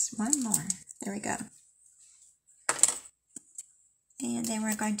 Oops, one more. There we go. And then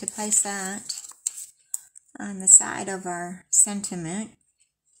we're going to place that on the side of our sentiment.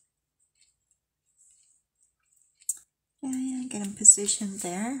 And get them positioned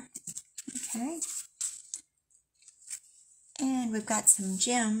there. Okay. And we've got some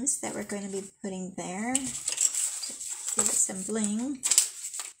gems that we're going to be putting there to give it some bling.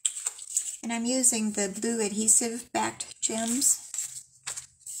 And I'm using the blue adhesive backed gems.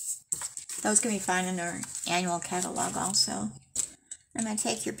 Those can be found in our annual catalog also. I'm going to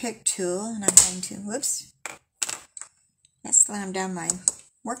take your pick tool and I'm going to, whoops, that slammed down my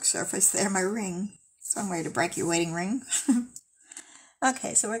work surface there, my ring. It's one way to break your wedding ring.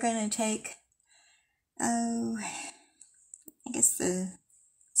 Okay, so we're going to take, I guess the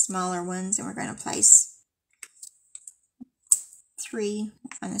smaller ones, and we're going to place 3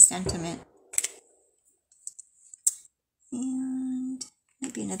 on the sentiment. And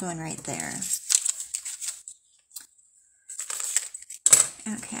maybe another one right there.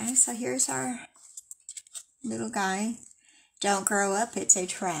 Okay, so here's our little guy. Don't grow up, it's a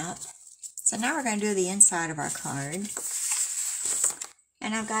trap. So now we're going to do the inside of our card.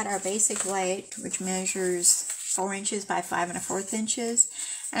 And I've got our basic white, which measures 4 inches by 5 1/4 inches.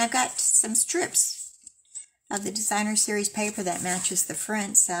 And I've got some strips of the Designer Series paper that matches the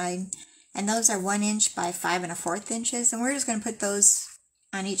front side. And those are 1 inch by 5 1/4 inches. And we're just going to put those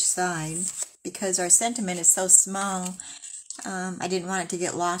on each side because our sentiment is so small. I didn't want it to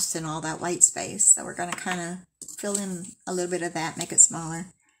get lost in all that white space. So we're going to kind of fill in a little bit of that, make it smaller.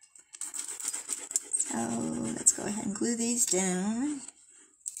 So let's go ahead and glue these down.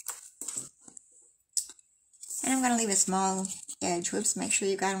 And I'm going to leave a small edge. Whoops, make sure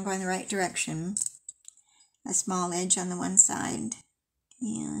you got them going the right direction. A small edge on the one side.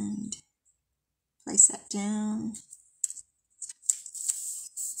 And place that down.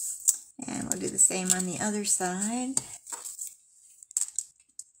 And we'll do the same on the other side.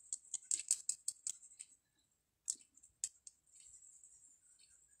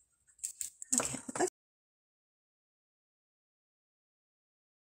 Okay, looks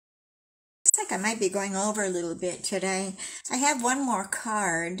like I might be going over a little bit today. I have one more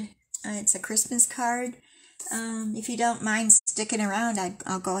card. It's a Christmas card. If you don't mind sticking around,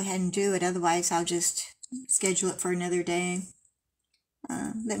 I'll go ahead and do it. Otherwise, I'll just schedule it for another day.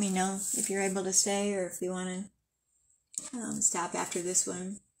 Let me know if you're able to stay or if you want to stop after this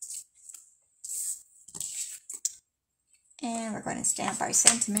one. And we're going to stamp our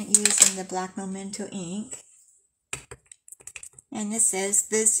sentiment using the black Memento ink. And this says,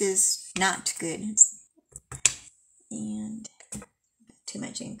 "This is not good." And too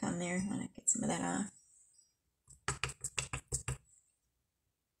much ink on there. I want to get some of that off.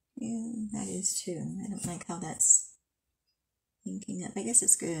 Yeah, that is too. I don't like how that's inking up. I guess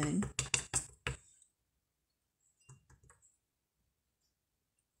it's good.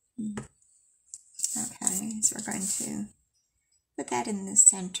 Okay, so we're going to put that in the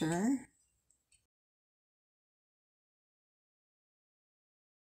center.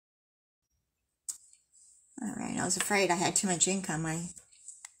 All right, I was afraid I had too much ink on my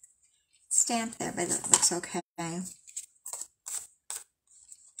stamp there, but it looks okay.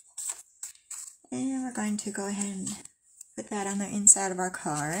 And we're going to go ahead and put that on the inside of our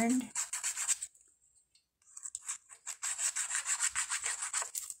card.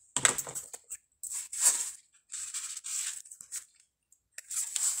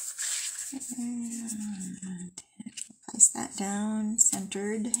 And place that down,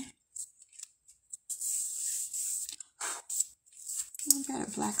 centered. I've got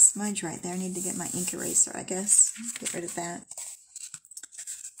a black smudge right there. I need to get my ink eraser, I guess. Get rid of that.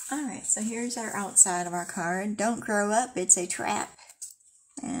 Alright, so here's our outside of our card. Don't grow up, it's a trap.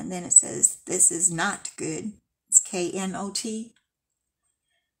 And then it says, this is not good. It's K-N-O-T.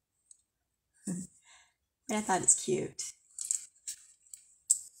 But I thought it's cute.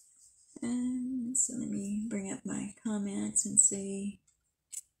 And so let me bring up my comments and see.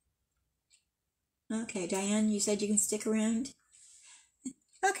 Okay, Diane, you said you can stick around?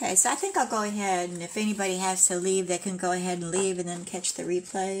 Okay, so I think I'll go ahead, and if anybody has to leave, they can go ahead and leave and then catch the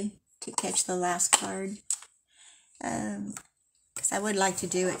replay to catch the last card. Because I would like to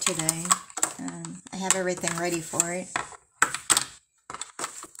do it today. I have everything ready for it.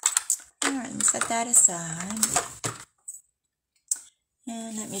 Alright, let me set that aside.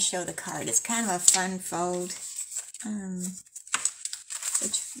 And let me show the card. It's kind of a fun fold.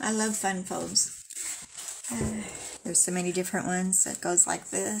 Which I love fun folds. There's so many different ones. It goes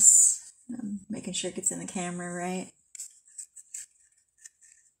like this. Making sure it gets in the camera right.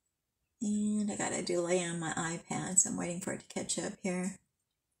 And I got a delay on my iPad, so I'm waiting for it to catch up here.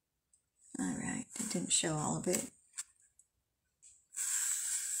 Alright, it didn't show all of it.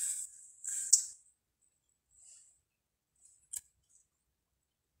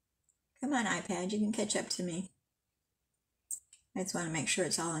 Come on, iPad, you can catch up to me. I just want to make sure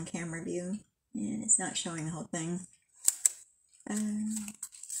it's all on camera view. And it's not showing the whole thing.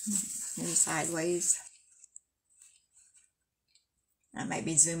 Maybe sideways. I might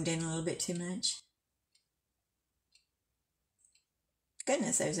be zoomed in a little bit too much.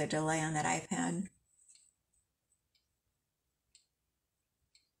 Goodness, there's a delay on that iPad.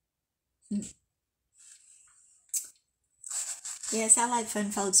 Yes, I like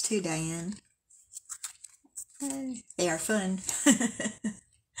fun folds too, Diane. They are fun.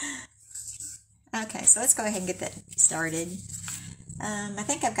 Okay, so let's go ahead and get that started. I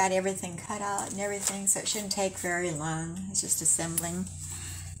think I've got everything cut out and everything, so it shouldn't take very long. It's just assembling.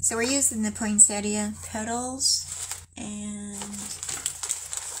 So we're using the Poinsettia Petals, and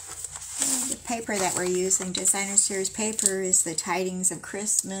the paper that we're using, Designer Series paper, is the Tidings of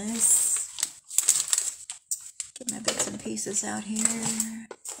Christmas. Get my bits and pieces out here.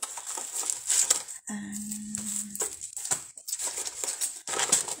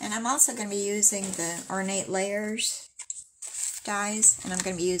 And I'm also going to be using the Ornate Layers dies, and I'm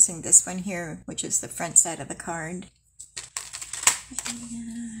going to be using this one here, which is the front side of the card.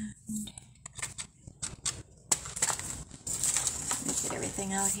 And let me get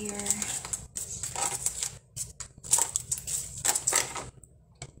everything out here.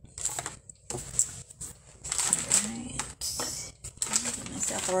 Alright, get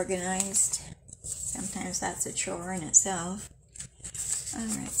myself organized. Sometimes that's a chore in itself.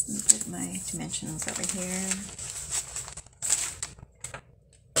 Alright, so let me put my dimensions over here.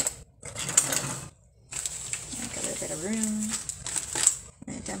 Make a little bit of room.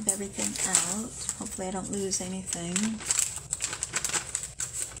 I'm going to dump everything out. Hopefully I don't lose anything.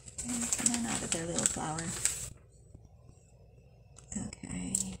 And come on out of there, little flower.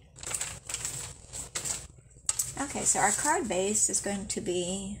 Okay. Okay, so our card base is going to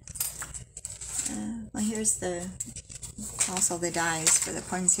be, well, here's the also the dies for the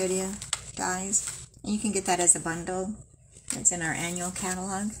Poinsettia dies. And you can get that as a bundle. It's in our annual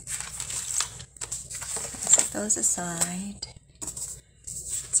catalog. Set those aside.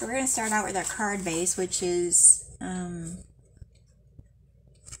 So we're going to start out with our card base, which is,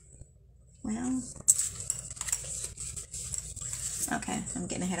 well, okay, I'm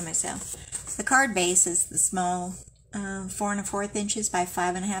getting ahead of myself. The card base is the small 4 1/4 inches by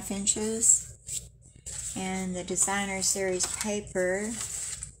 5 1/2 inches. And the Designer Series paper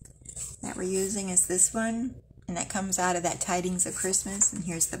that we're using is this one, and that comes out of that Tidings of Christmas, and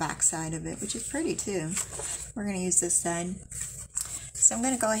here's the back side of it, which is pretty too. We're going to use this side. So I'm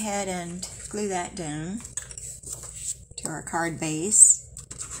going to go ahead and glue that down to our card base.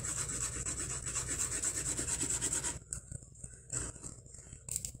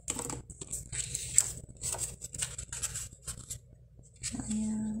 And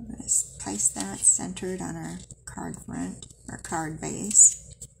I'm going to place that centered on our card front, or card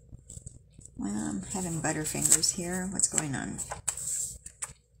base. Well, I'm having butterfingers here. What's going on?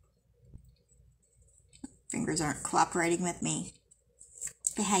 Fingers aren't cooperating with me.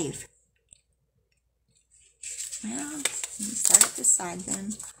 Behave. Well, let me start at this side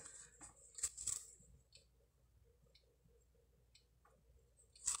then.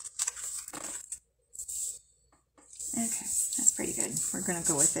 Okay, that's pretty good. We're going to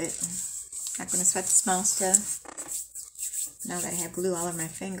go with it. Not going to sweat the small stuff. Now that I have glue all over my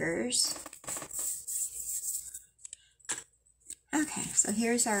fingers. Okay, so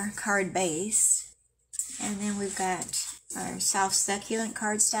here's our card base. And then we've got our soft succulent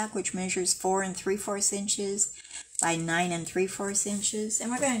cardstock, which measures 4 3/4 inches by 9 3/4 inches.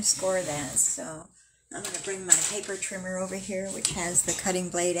 And we're going to score that. So I'm going to bring my paper trimmer over here, which has the cutting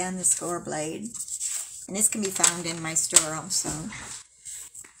blade and the score blade. And this can be found in my store also.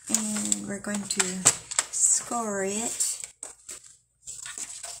 And we're going to score it.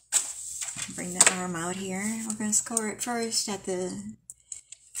 Bring the arm out here. We're going to score it first at the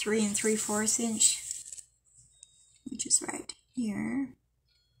 3 3/4 inch, which is right here.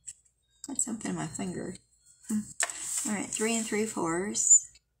 Got something in my finger. Alright, 3 3/4.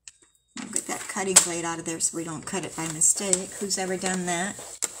 I'll get that cutting blade out of there so we don't cut it by mistake. Who's ever done that?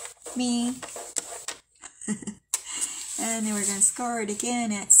 Me. And then we're going to score it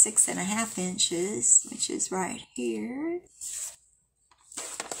again at 6 1/2 inches, which is right here.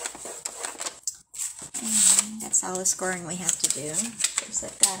 And that's all the scoring we have to do. Just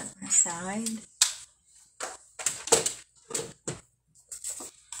set that aside.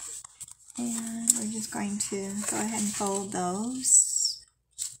 And we're just going to go ahead and fold those.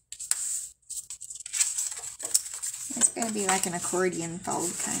 It's going to be like an accordion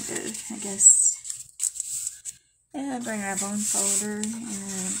fold, kind of, I guess. And bring our bone folder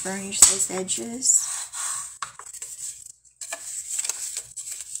and burnish those edges.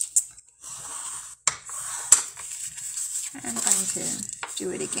 I'm going to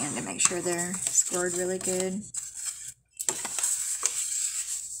do it again to make sure they're scored really good.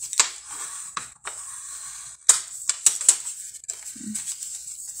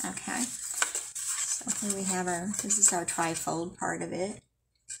 Okay, so here we have this is our tri-fold part of it.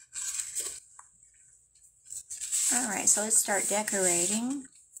 Alright, so let's start decorating.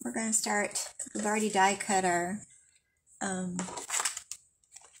 We're going to start, we've already die cut our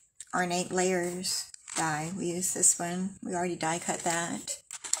ornate layers die. We use this one. We already die cut that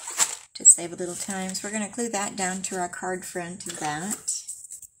to save a little time. So we're going to glue that down to our card front of that.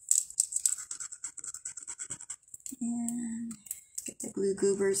 And get the glue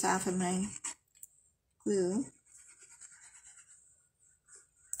goobers off of my glue.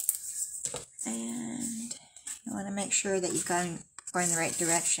 And you want to make sure that you've going the right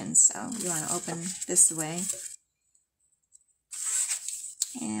direction, so you want to open this way.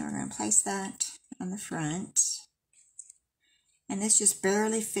 And we're going to place that on the front. And this just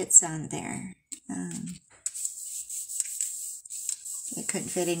barely fits on there. It couldn't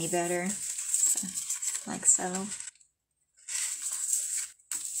fit any better, like so.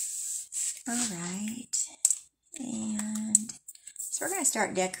 Alright, and so we're going to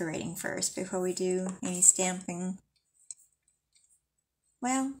start decorating first before we do any stamping.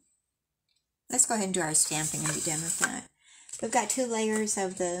 Well, let's go ahead and do our stamping and be done with that. We've got 2 layers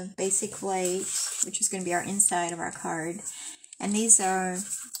of the basic white, which is going to be our inside of our card. And these are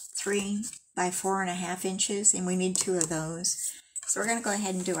 3 by 4 1/2 inches, and we need 2 of those. So we're going to go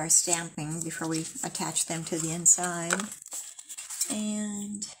ahead and do our stamping before we attach them to the inside.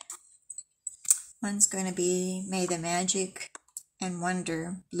 And one's going to be, May the Magic and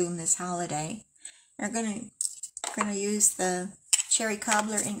Wonder Bloom This Holiday. We're going to use the Cherry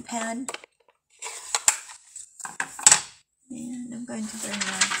Cobbler ink pad. And I'm going to bring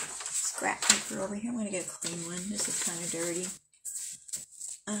my scrap paper over here. I'm going to get a clean one. This is kind of dirty.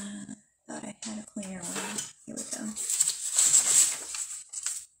 Thought I had a cleaner one. Here we go.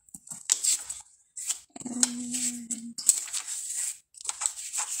 And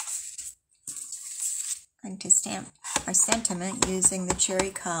I'm going to stamp our sentiment using the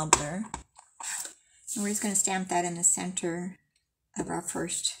Cherry Cobbler. And we're just going to stamp that in the center of our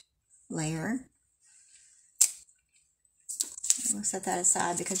first layer. We'll set that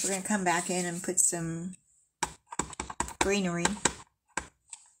aside because we're going to come back in and put some greenery.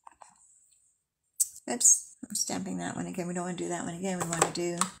 Oops. I'm stamping that one again. We don't want to do that one again. We want to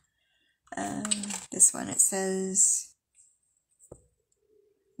do this one. It says,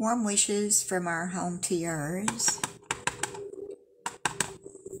 warm wishes from our home to yours.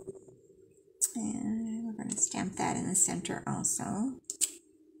 And we're going to stamp that in the center also.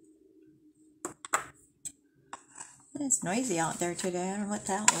 It's noisy out there today. I don't know what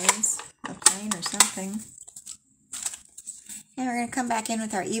that was. A plane or something. And we're going to come back in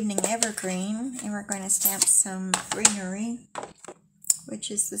with our evening evergreen, and we're going to stamp some greenery, which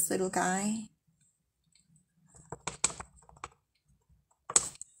is this little guy.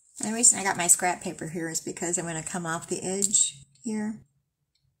 And the reason I got my scrap paper here is because I'm going to come off the edge here.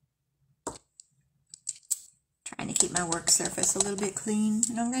 Trying to keep my work surface a little bit clean.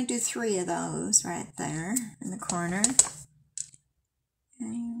 And I'm going to do 3 of those right there in the corner.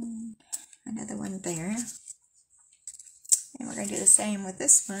 And another one there. And we're going to do the same with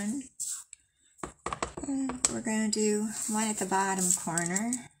this one. And we're going to do one at the bottom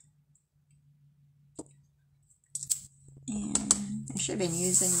corner. And I should have been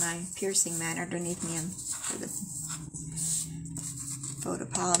using my piercing mat underneath me for the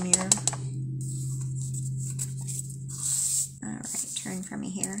photopolymer. Alright, turn for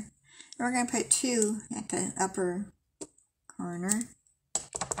me here. And we're going to put 2 at the upper corner.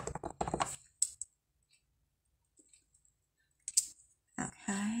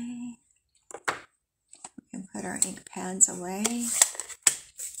 Okay. We can put our ink pads away.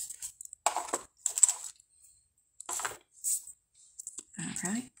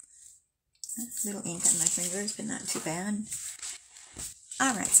 Alright. A little ink on my fingers, but not too bad.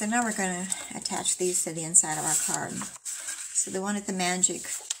 Alright, so now we're going to attach these to the inside of our card. So the one at the magic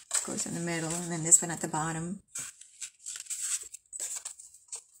goes in the middle, and then this one at the bottom.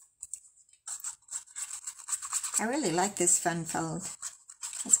 I really like this fun fold.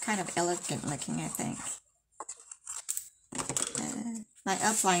 It's kind of elegant looking, I think. My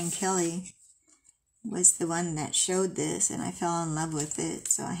upline Kelly was the one that showed this, and I fell in love with it,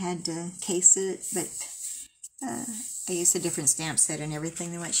 so I had to case it, but I used a different stamp set and everything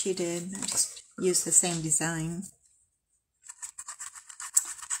than what she did. I just used the same design.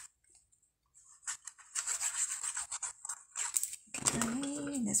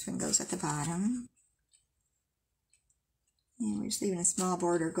 Okay, and this one goes at the bottom. And we're just leaving a small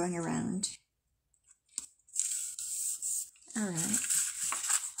border going around. Alright.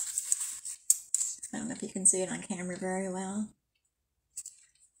 I don't know if you can see it on camera very well.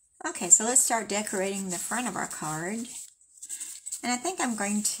 Okay, so let's start decorating the front of our card. And I think I'm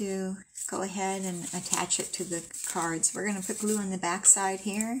going to go ahead and attach it to the cards. We're going to put glue on the back side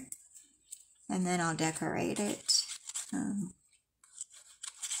here, and then I'll decorate it.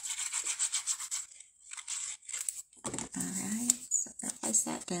 Alright, so I'm going to place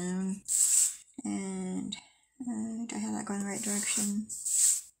that down. And do I have that going the right direction?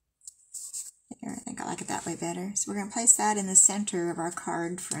 There, I think I like it that way better. So we're going to place that in the center of our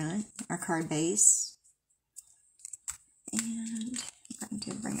card front, our card base. And I'm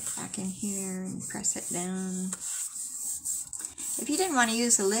going to bring it back in here and press it down. If you didn't want to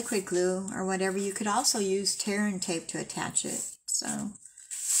use a liquid glue or whatever, you could also use tear and tape to attach it. So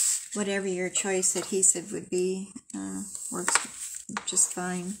whatever your choice adhesive would be works just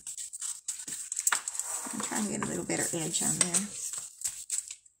fine. I'm trying to get a little better edge on there.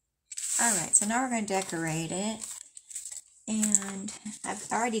 Alright, so now we're going to decorate it. And I've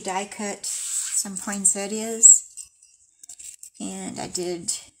already die cut some poinsettias. And I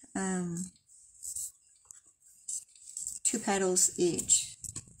did 2 petals each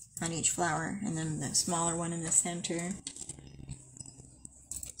on each flower, and then the smaller one in the center.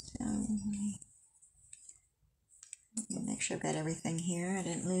 So make sure I've got everything here. I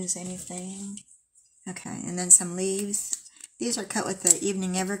didn't lose anything. Okay, and then some leaves. These are cut with the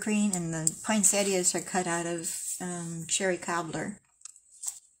evening evergreen, and the poinsettias are cut out of cherry cobbler.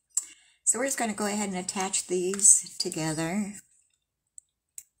 So we're just going to go ahead and attach these together.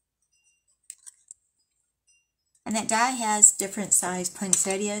 And that die has different size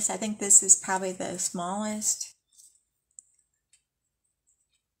poinsettias. I think this is probably the smallest.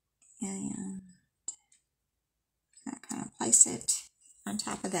 And I kind of place it on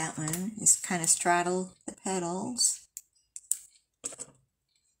top of that one. Just kind of straddle the petals.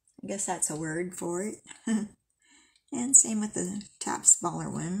 I guess that's a word for it. And same with the top smaller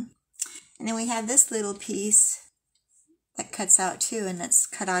one. And then we have this little piece that cuts out too, and that's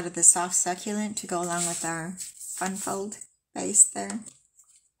cut out of the soft succulent to go along with our fun fold base there.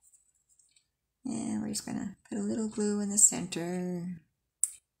 And we're just going to put a little glue in the center.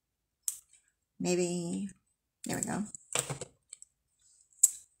 Maybe, there we go.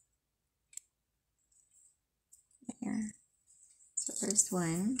 there. So first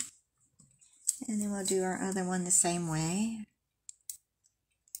one, and then we'll do our other one the same way.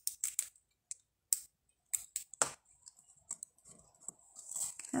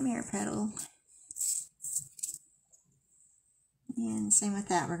 Come here, petal. And same with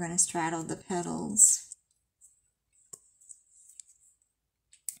that, we're going to straddle the petals.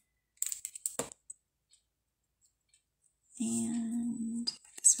 And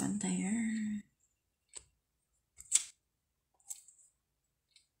put this one there.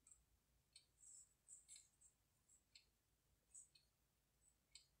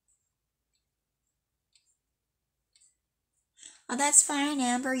 Oh, that's fine,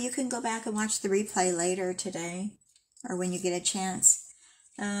 Amber. You can go back and watch the replay later today, or when you get a chance.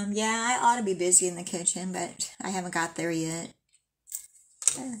 Yeah, I ought to be busy in the kitchen, but I haven't got there yet.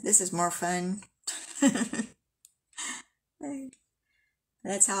 This is more fun.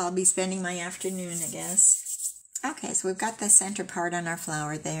 That's how I'll be spending my afternoon, I guess. Okay, so we've got the center part on our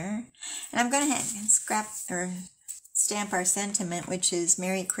flower there. And I'm going to stamp our sentiment, which is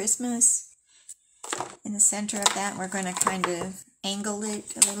Merry Christmas. In the center of that, we're going to kind of angle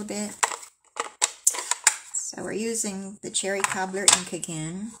it a little bit. So we're using the Cherry Cobbler ink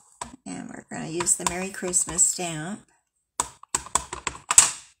again, and we're going to use the Merry Christmas stamp.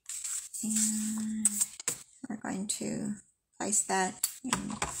 And we're going to place that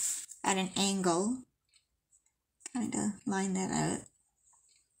at an angle, kind of line that up.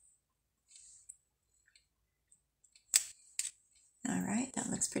 All right,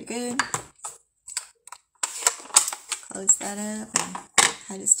 that looks pretty good. Close that up and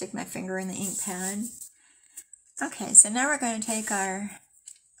I just stick my finger in the ink pad. Okay, so now we're going to take our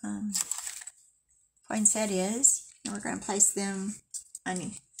poinsettias and we're going to place them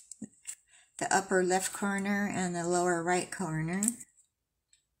on the upper left corner and the lower right corner.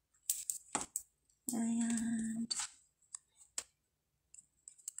 And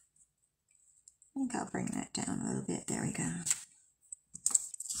I think I'll bring that down a little bit. There we go.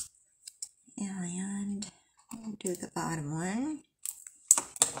 And we'll do the bottom one.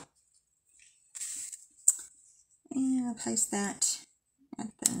 And I'll place that at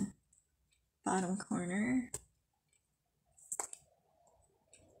the bottom corner.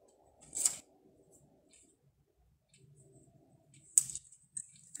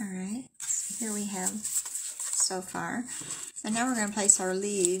 Alright, so here we have so far. So now we're going to place our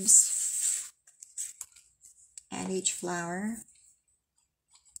leaves at each flower.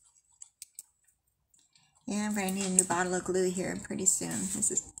 Yeah, I'm going to need a new bottle of glue here pretty soon. This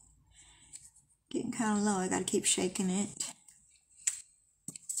is getting kind of low. I got to keep shaking it.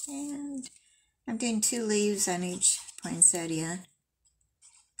 And I'm doing 2 leaves on each poinsettia.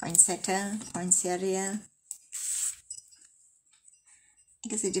 Poinsettia. I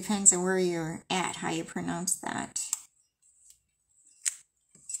guess it depends on where you're at, how you pronounce that.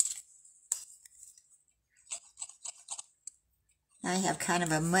 I have kind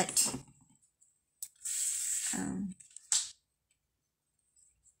of a mutt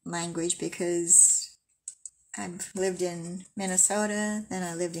language because I've lived in Minnesota, then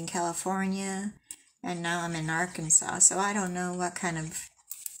I lived in California, and now I'm in Arkansas, so I don't know what kind of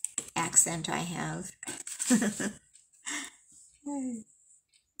accent I have. It's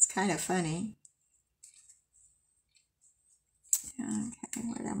kind of funny. Okay,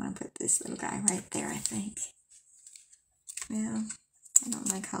 where am I going to put this little guy? Right there, I think. Well, I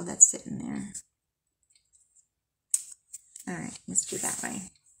don't like how that's sitting there. Alright, let's do that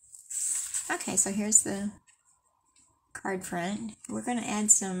way. Okay, so here's the card front. We're going to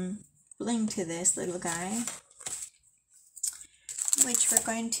add some bling to this little guy, which we're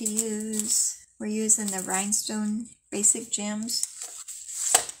going to use. We're using the Rhinestone Basic Gems.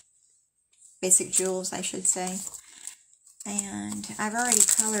 Basic Jewels, I should say. And I've already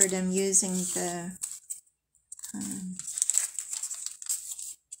colored them using the, I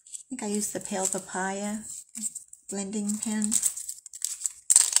think I used the Pale Papaya blending pen,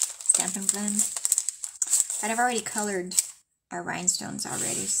 Stampin' Blend. But I've already colored our rhinestones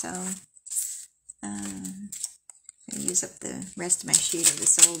already, so I'm going to use up the rest of my sheet of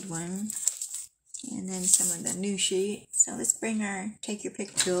this old one. And then some of the new sheet. So let's bring our Take Your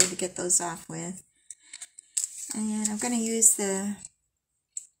Pick tool to get those off with. And I'm going to use the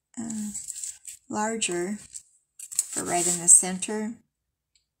larger for right in the center.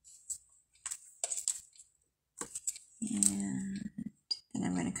 And then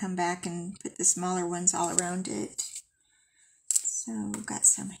I'm going to come back and put the smaller ones all around it. So we've got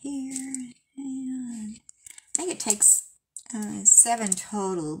some here. And I think it takes 7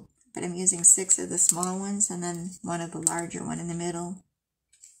 total, but I'm using 6 of the small ones and then 1 of the larger one in the middle.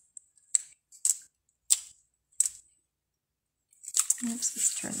 Oops,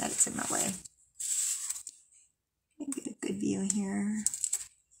 let's turn that, it's in my way. Get a good view here.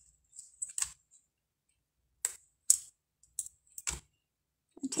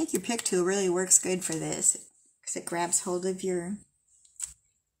 Take your pick tool really works good for this because it grabs hold of your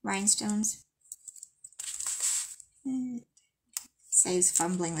rhinestones. It saves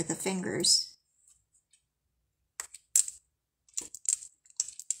fumbling with the fingers.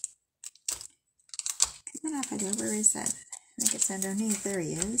 Coming off of there, where is that? I think it's underneath. There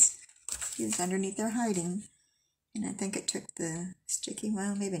he is. He was underneath there hiding. And I think it took the sticky,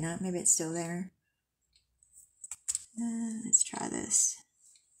 well, maybe not. Maybe it's still there. Let's try this.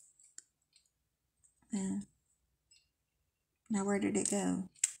 Now where did it go?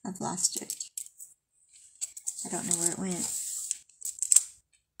 I've lost it. I don't know where it went.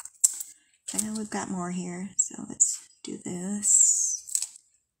 I know we've got more here, so let's do this.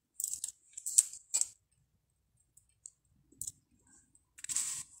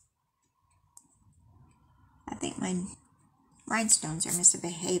 I think my rhinestones are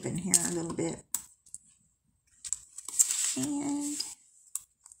misbehaving here a little bit. And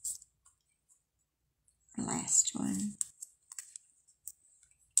last one.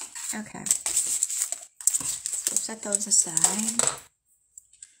 Okay. So set those aside.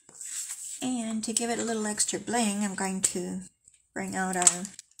 And to give it a little extra bling, I'm going to bring out our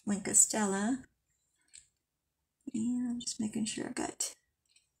Poinsettia. And I'm just making sure I got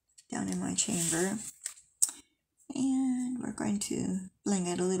down in my chamber. And we're going to bling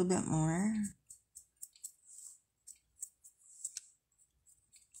it a little bit more.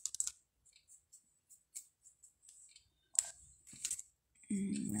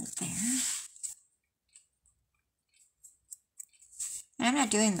 Right there. And I'm not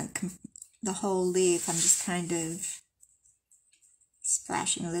doing the whole leaf. I'm just kind of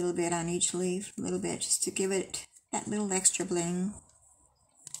splashing a little bit on each leaf, a little bit, just to give it that little extra bling.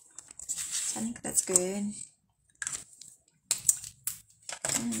 So I think that's good.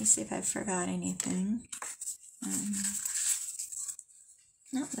 And let me see if I forgot anything.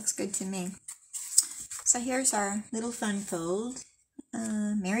 No, looks good to me. So here's our little fun fold.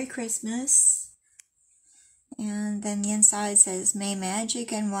 Merry Christmas. And then the inside says, May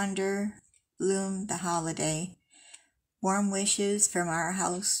magic and wonder bloom the holiday. Warm wishes from our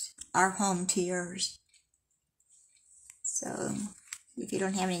home to yours. So, if you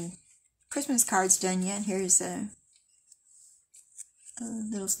don't have any Christmas cards done yet, here's a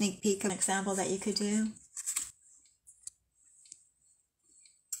little sneak peek of an example that you could do.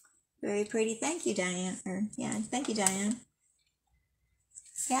 Very pretty. Thank you, Diane. Thank you, Diane.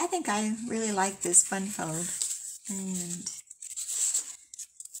 Yeah, I think I really like this fun fold.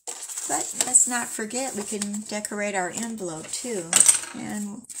 But let's not forget we can decorate our envelope too.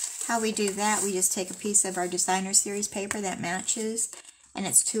 And how we do that, we just take a piece of our designer series paper that matches, and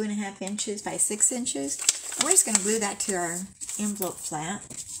it's 2.5 inches by 6 inches. And we're just going to glue that to our envelope flat,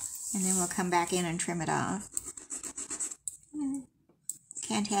 and then we'll come back in and trim it off.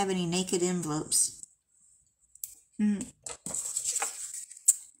 Can't have any naked envelopes. And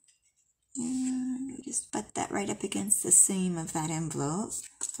we just butt that right up against the seam of that envelope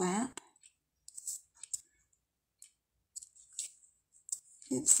flap.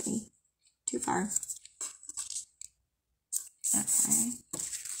 Oopsie, too far. Okay.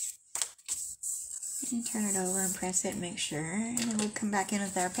 And turn it over and press it and make sure. And then we'll come back in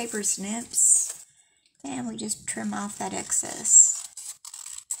with our paper snips and we just trim off that excess.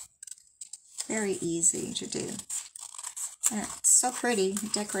 Very easy to do. And it's so pretty.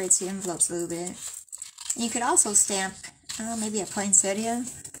 It decorates the envelopes a little bit. And you could also stamp maybe a poinsettia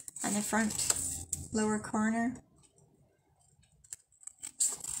on the front lower corner.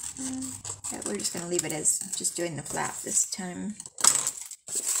 But we're just going to leave it as just doing the flap this time.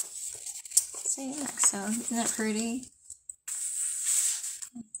 See, like so. Isn't that pretty?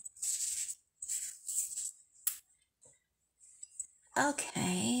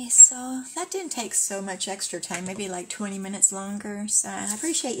 Okay, so that didn't take so much extra time, maybe like 20 minutes longer, so I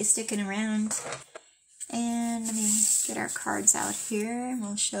appreciate you sticking around. And let me get our cards out here, and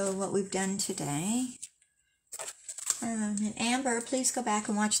we'll show what we've done today. And Amber, please go back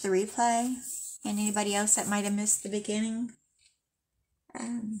and watch the replay, and anybody else that might have missed the beginning.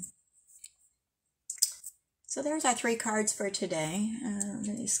 So there's our 3 cards for today.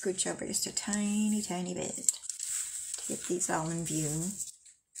 Let me scooch over just a tiny, tiny bit. Get these all in view.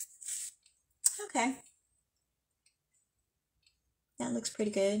 Okay. That looks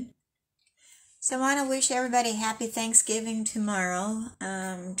pretty good. So I want to wish everybody happy Thanksgiving tomorrow.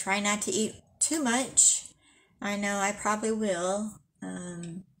 Try not to eat too much. I know I probably will.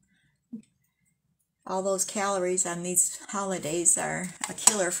 all those calories on these holidays are a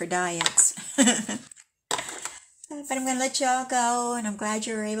killer for diets. But I'm going to let you all go, and I'm glad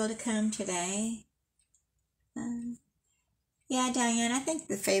you were able to come today. Yeah, Diane, I think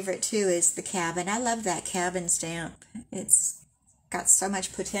the favorite too is the cabin. I love that cabin stamp. It's got so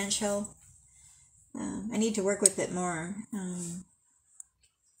much potential. I need to work with it more.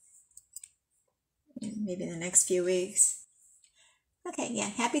 Maybe in the next few weeks. Okay, yeah,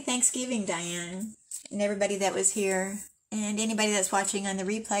 happy Thanksgiving, Diane, and everybody that was here, and anybody that's watching on the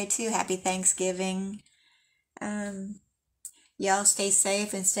replay too, happy Thanksgiving. Y'all stay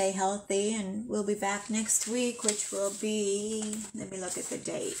safe and stay healthy, and we'll be back next week, which will be, let me look at the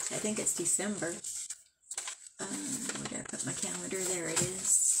date. I think it's December. Where did I put my calendar? There it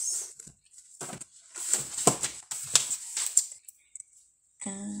is.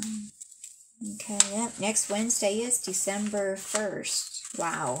 Okay, yep, next Wednesday is December 1st.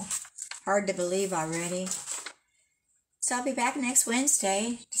 Wow, hard to believe already. So I'll be back next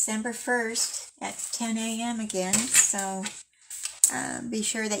Wednesday, December 1st at 10 a.m. again, so be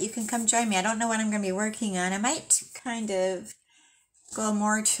sure that you can come join me. I don't know what I'm going to be working on. I might kind of go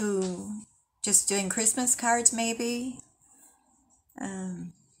more to just doing Christmas cards maybe,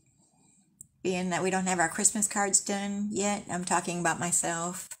 being that we don't have our Christmas cards done yet. I'm talking about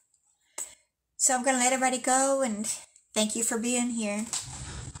myself. So I'm going to let everybody go, and thank you for being here.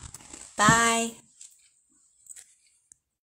 Bye.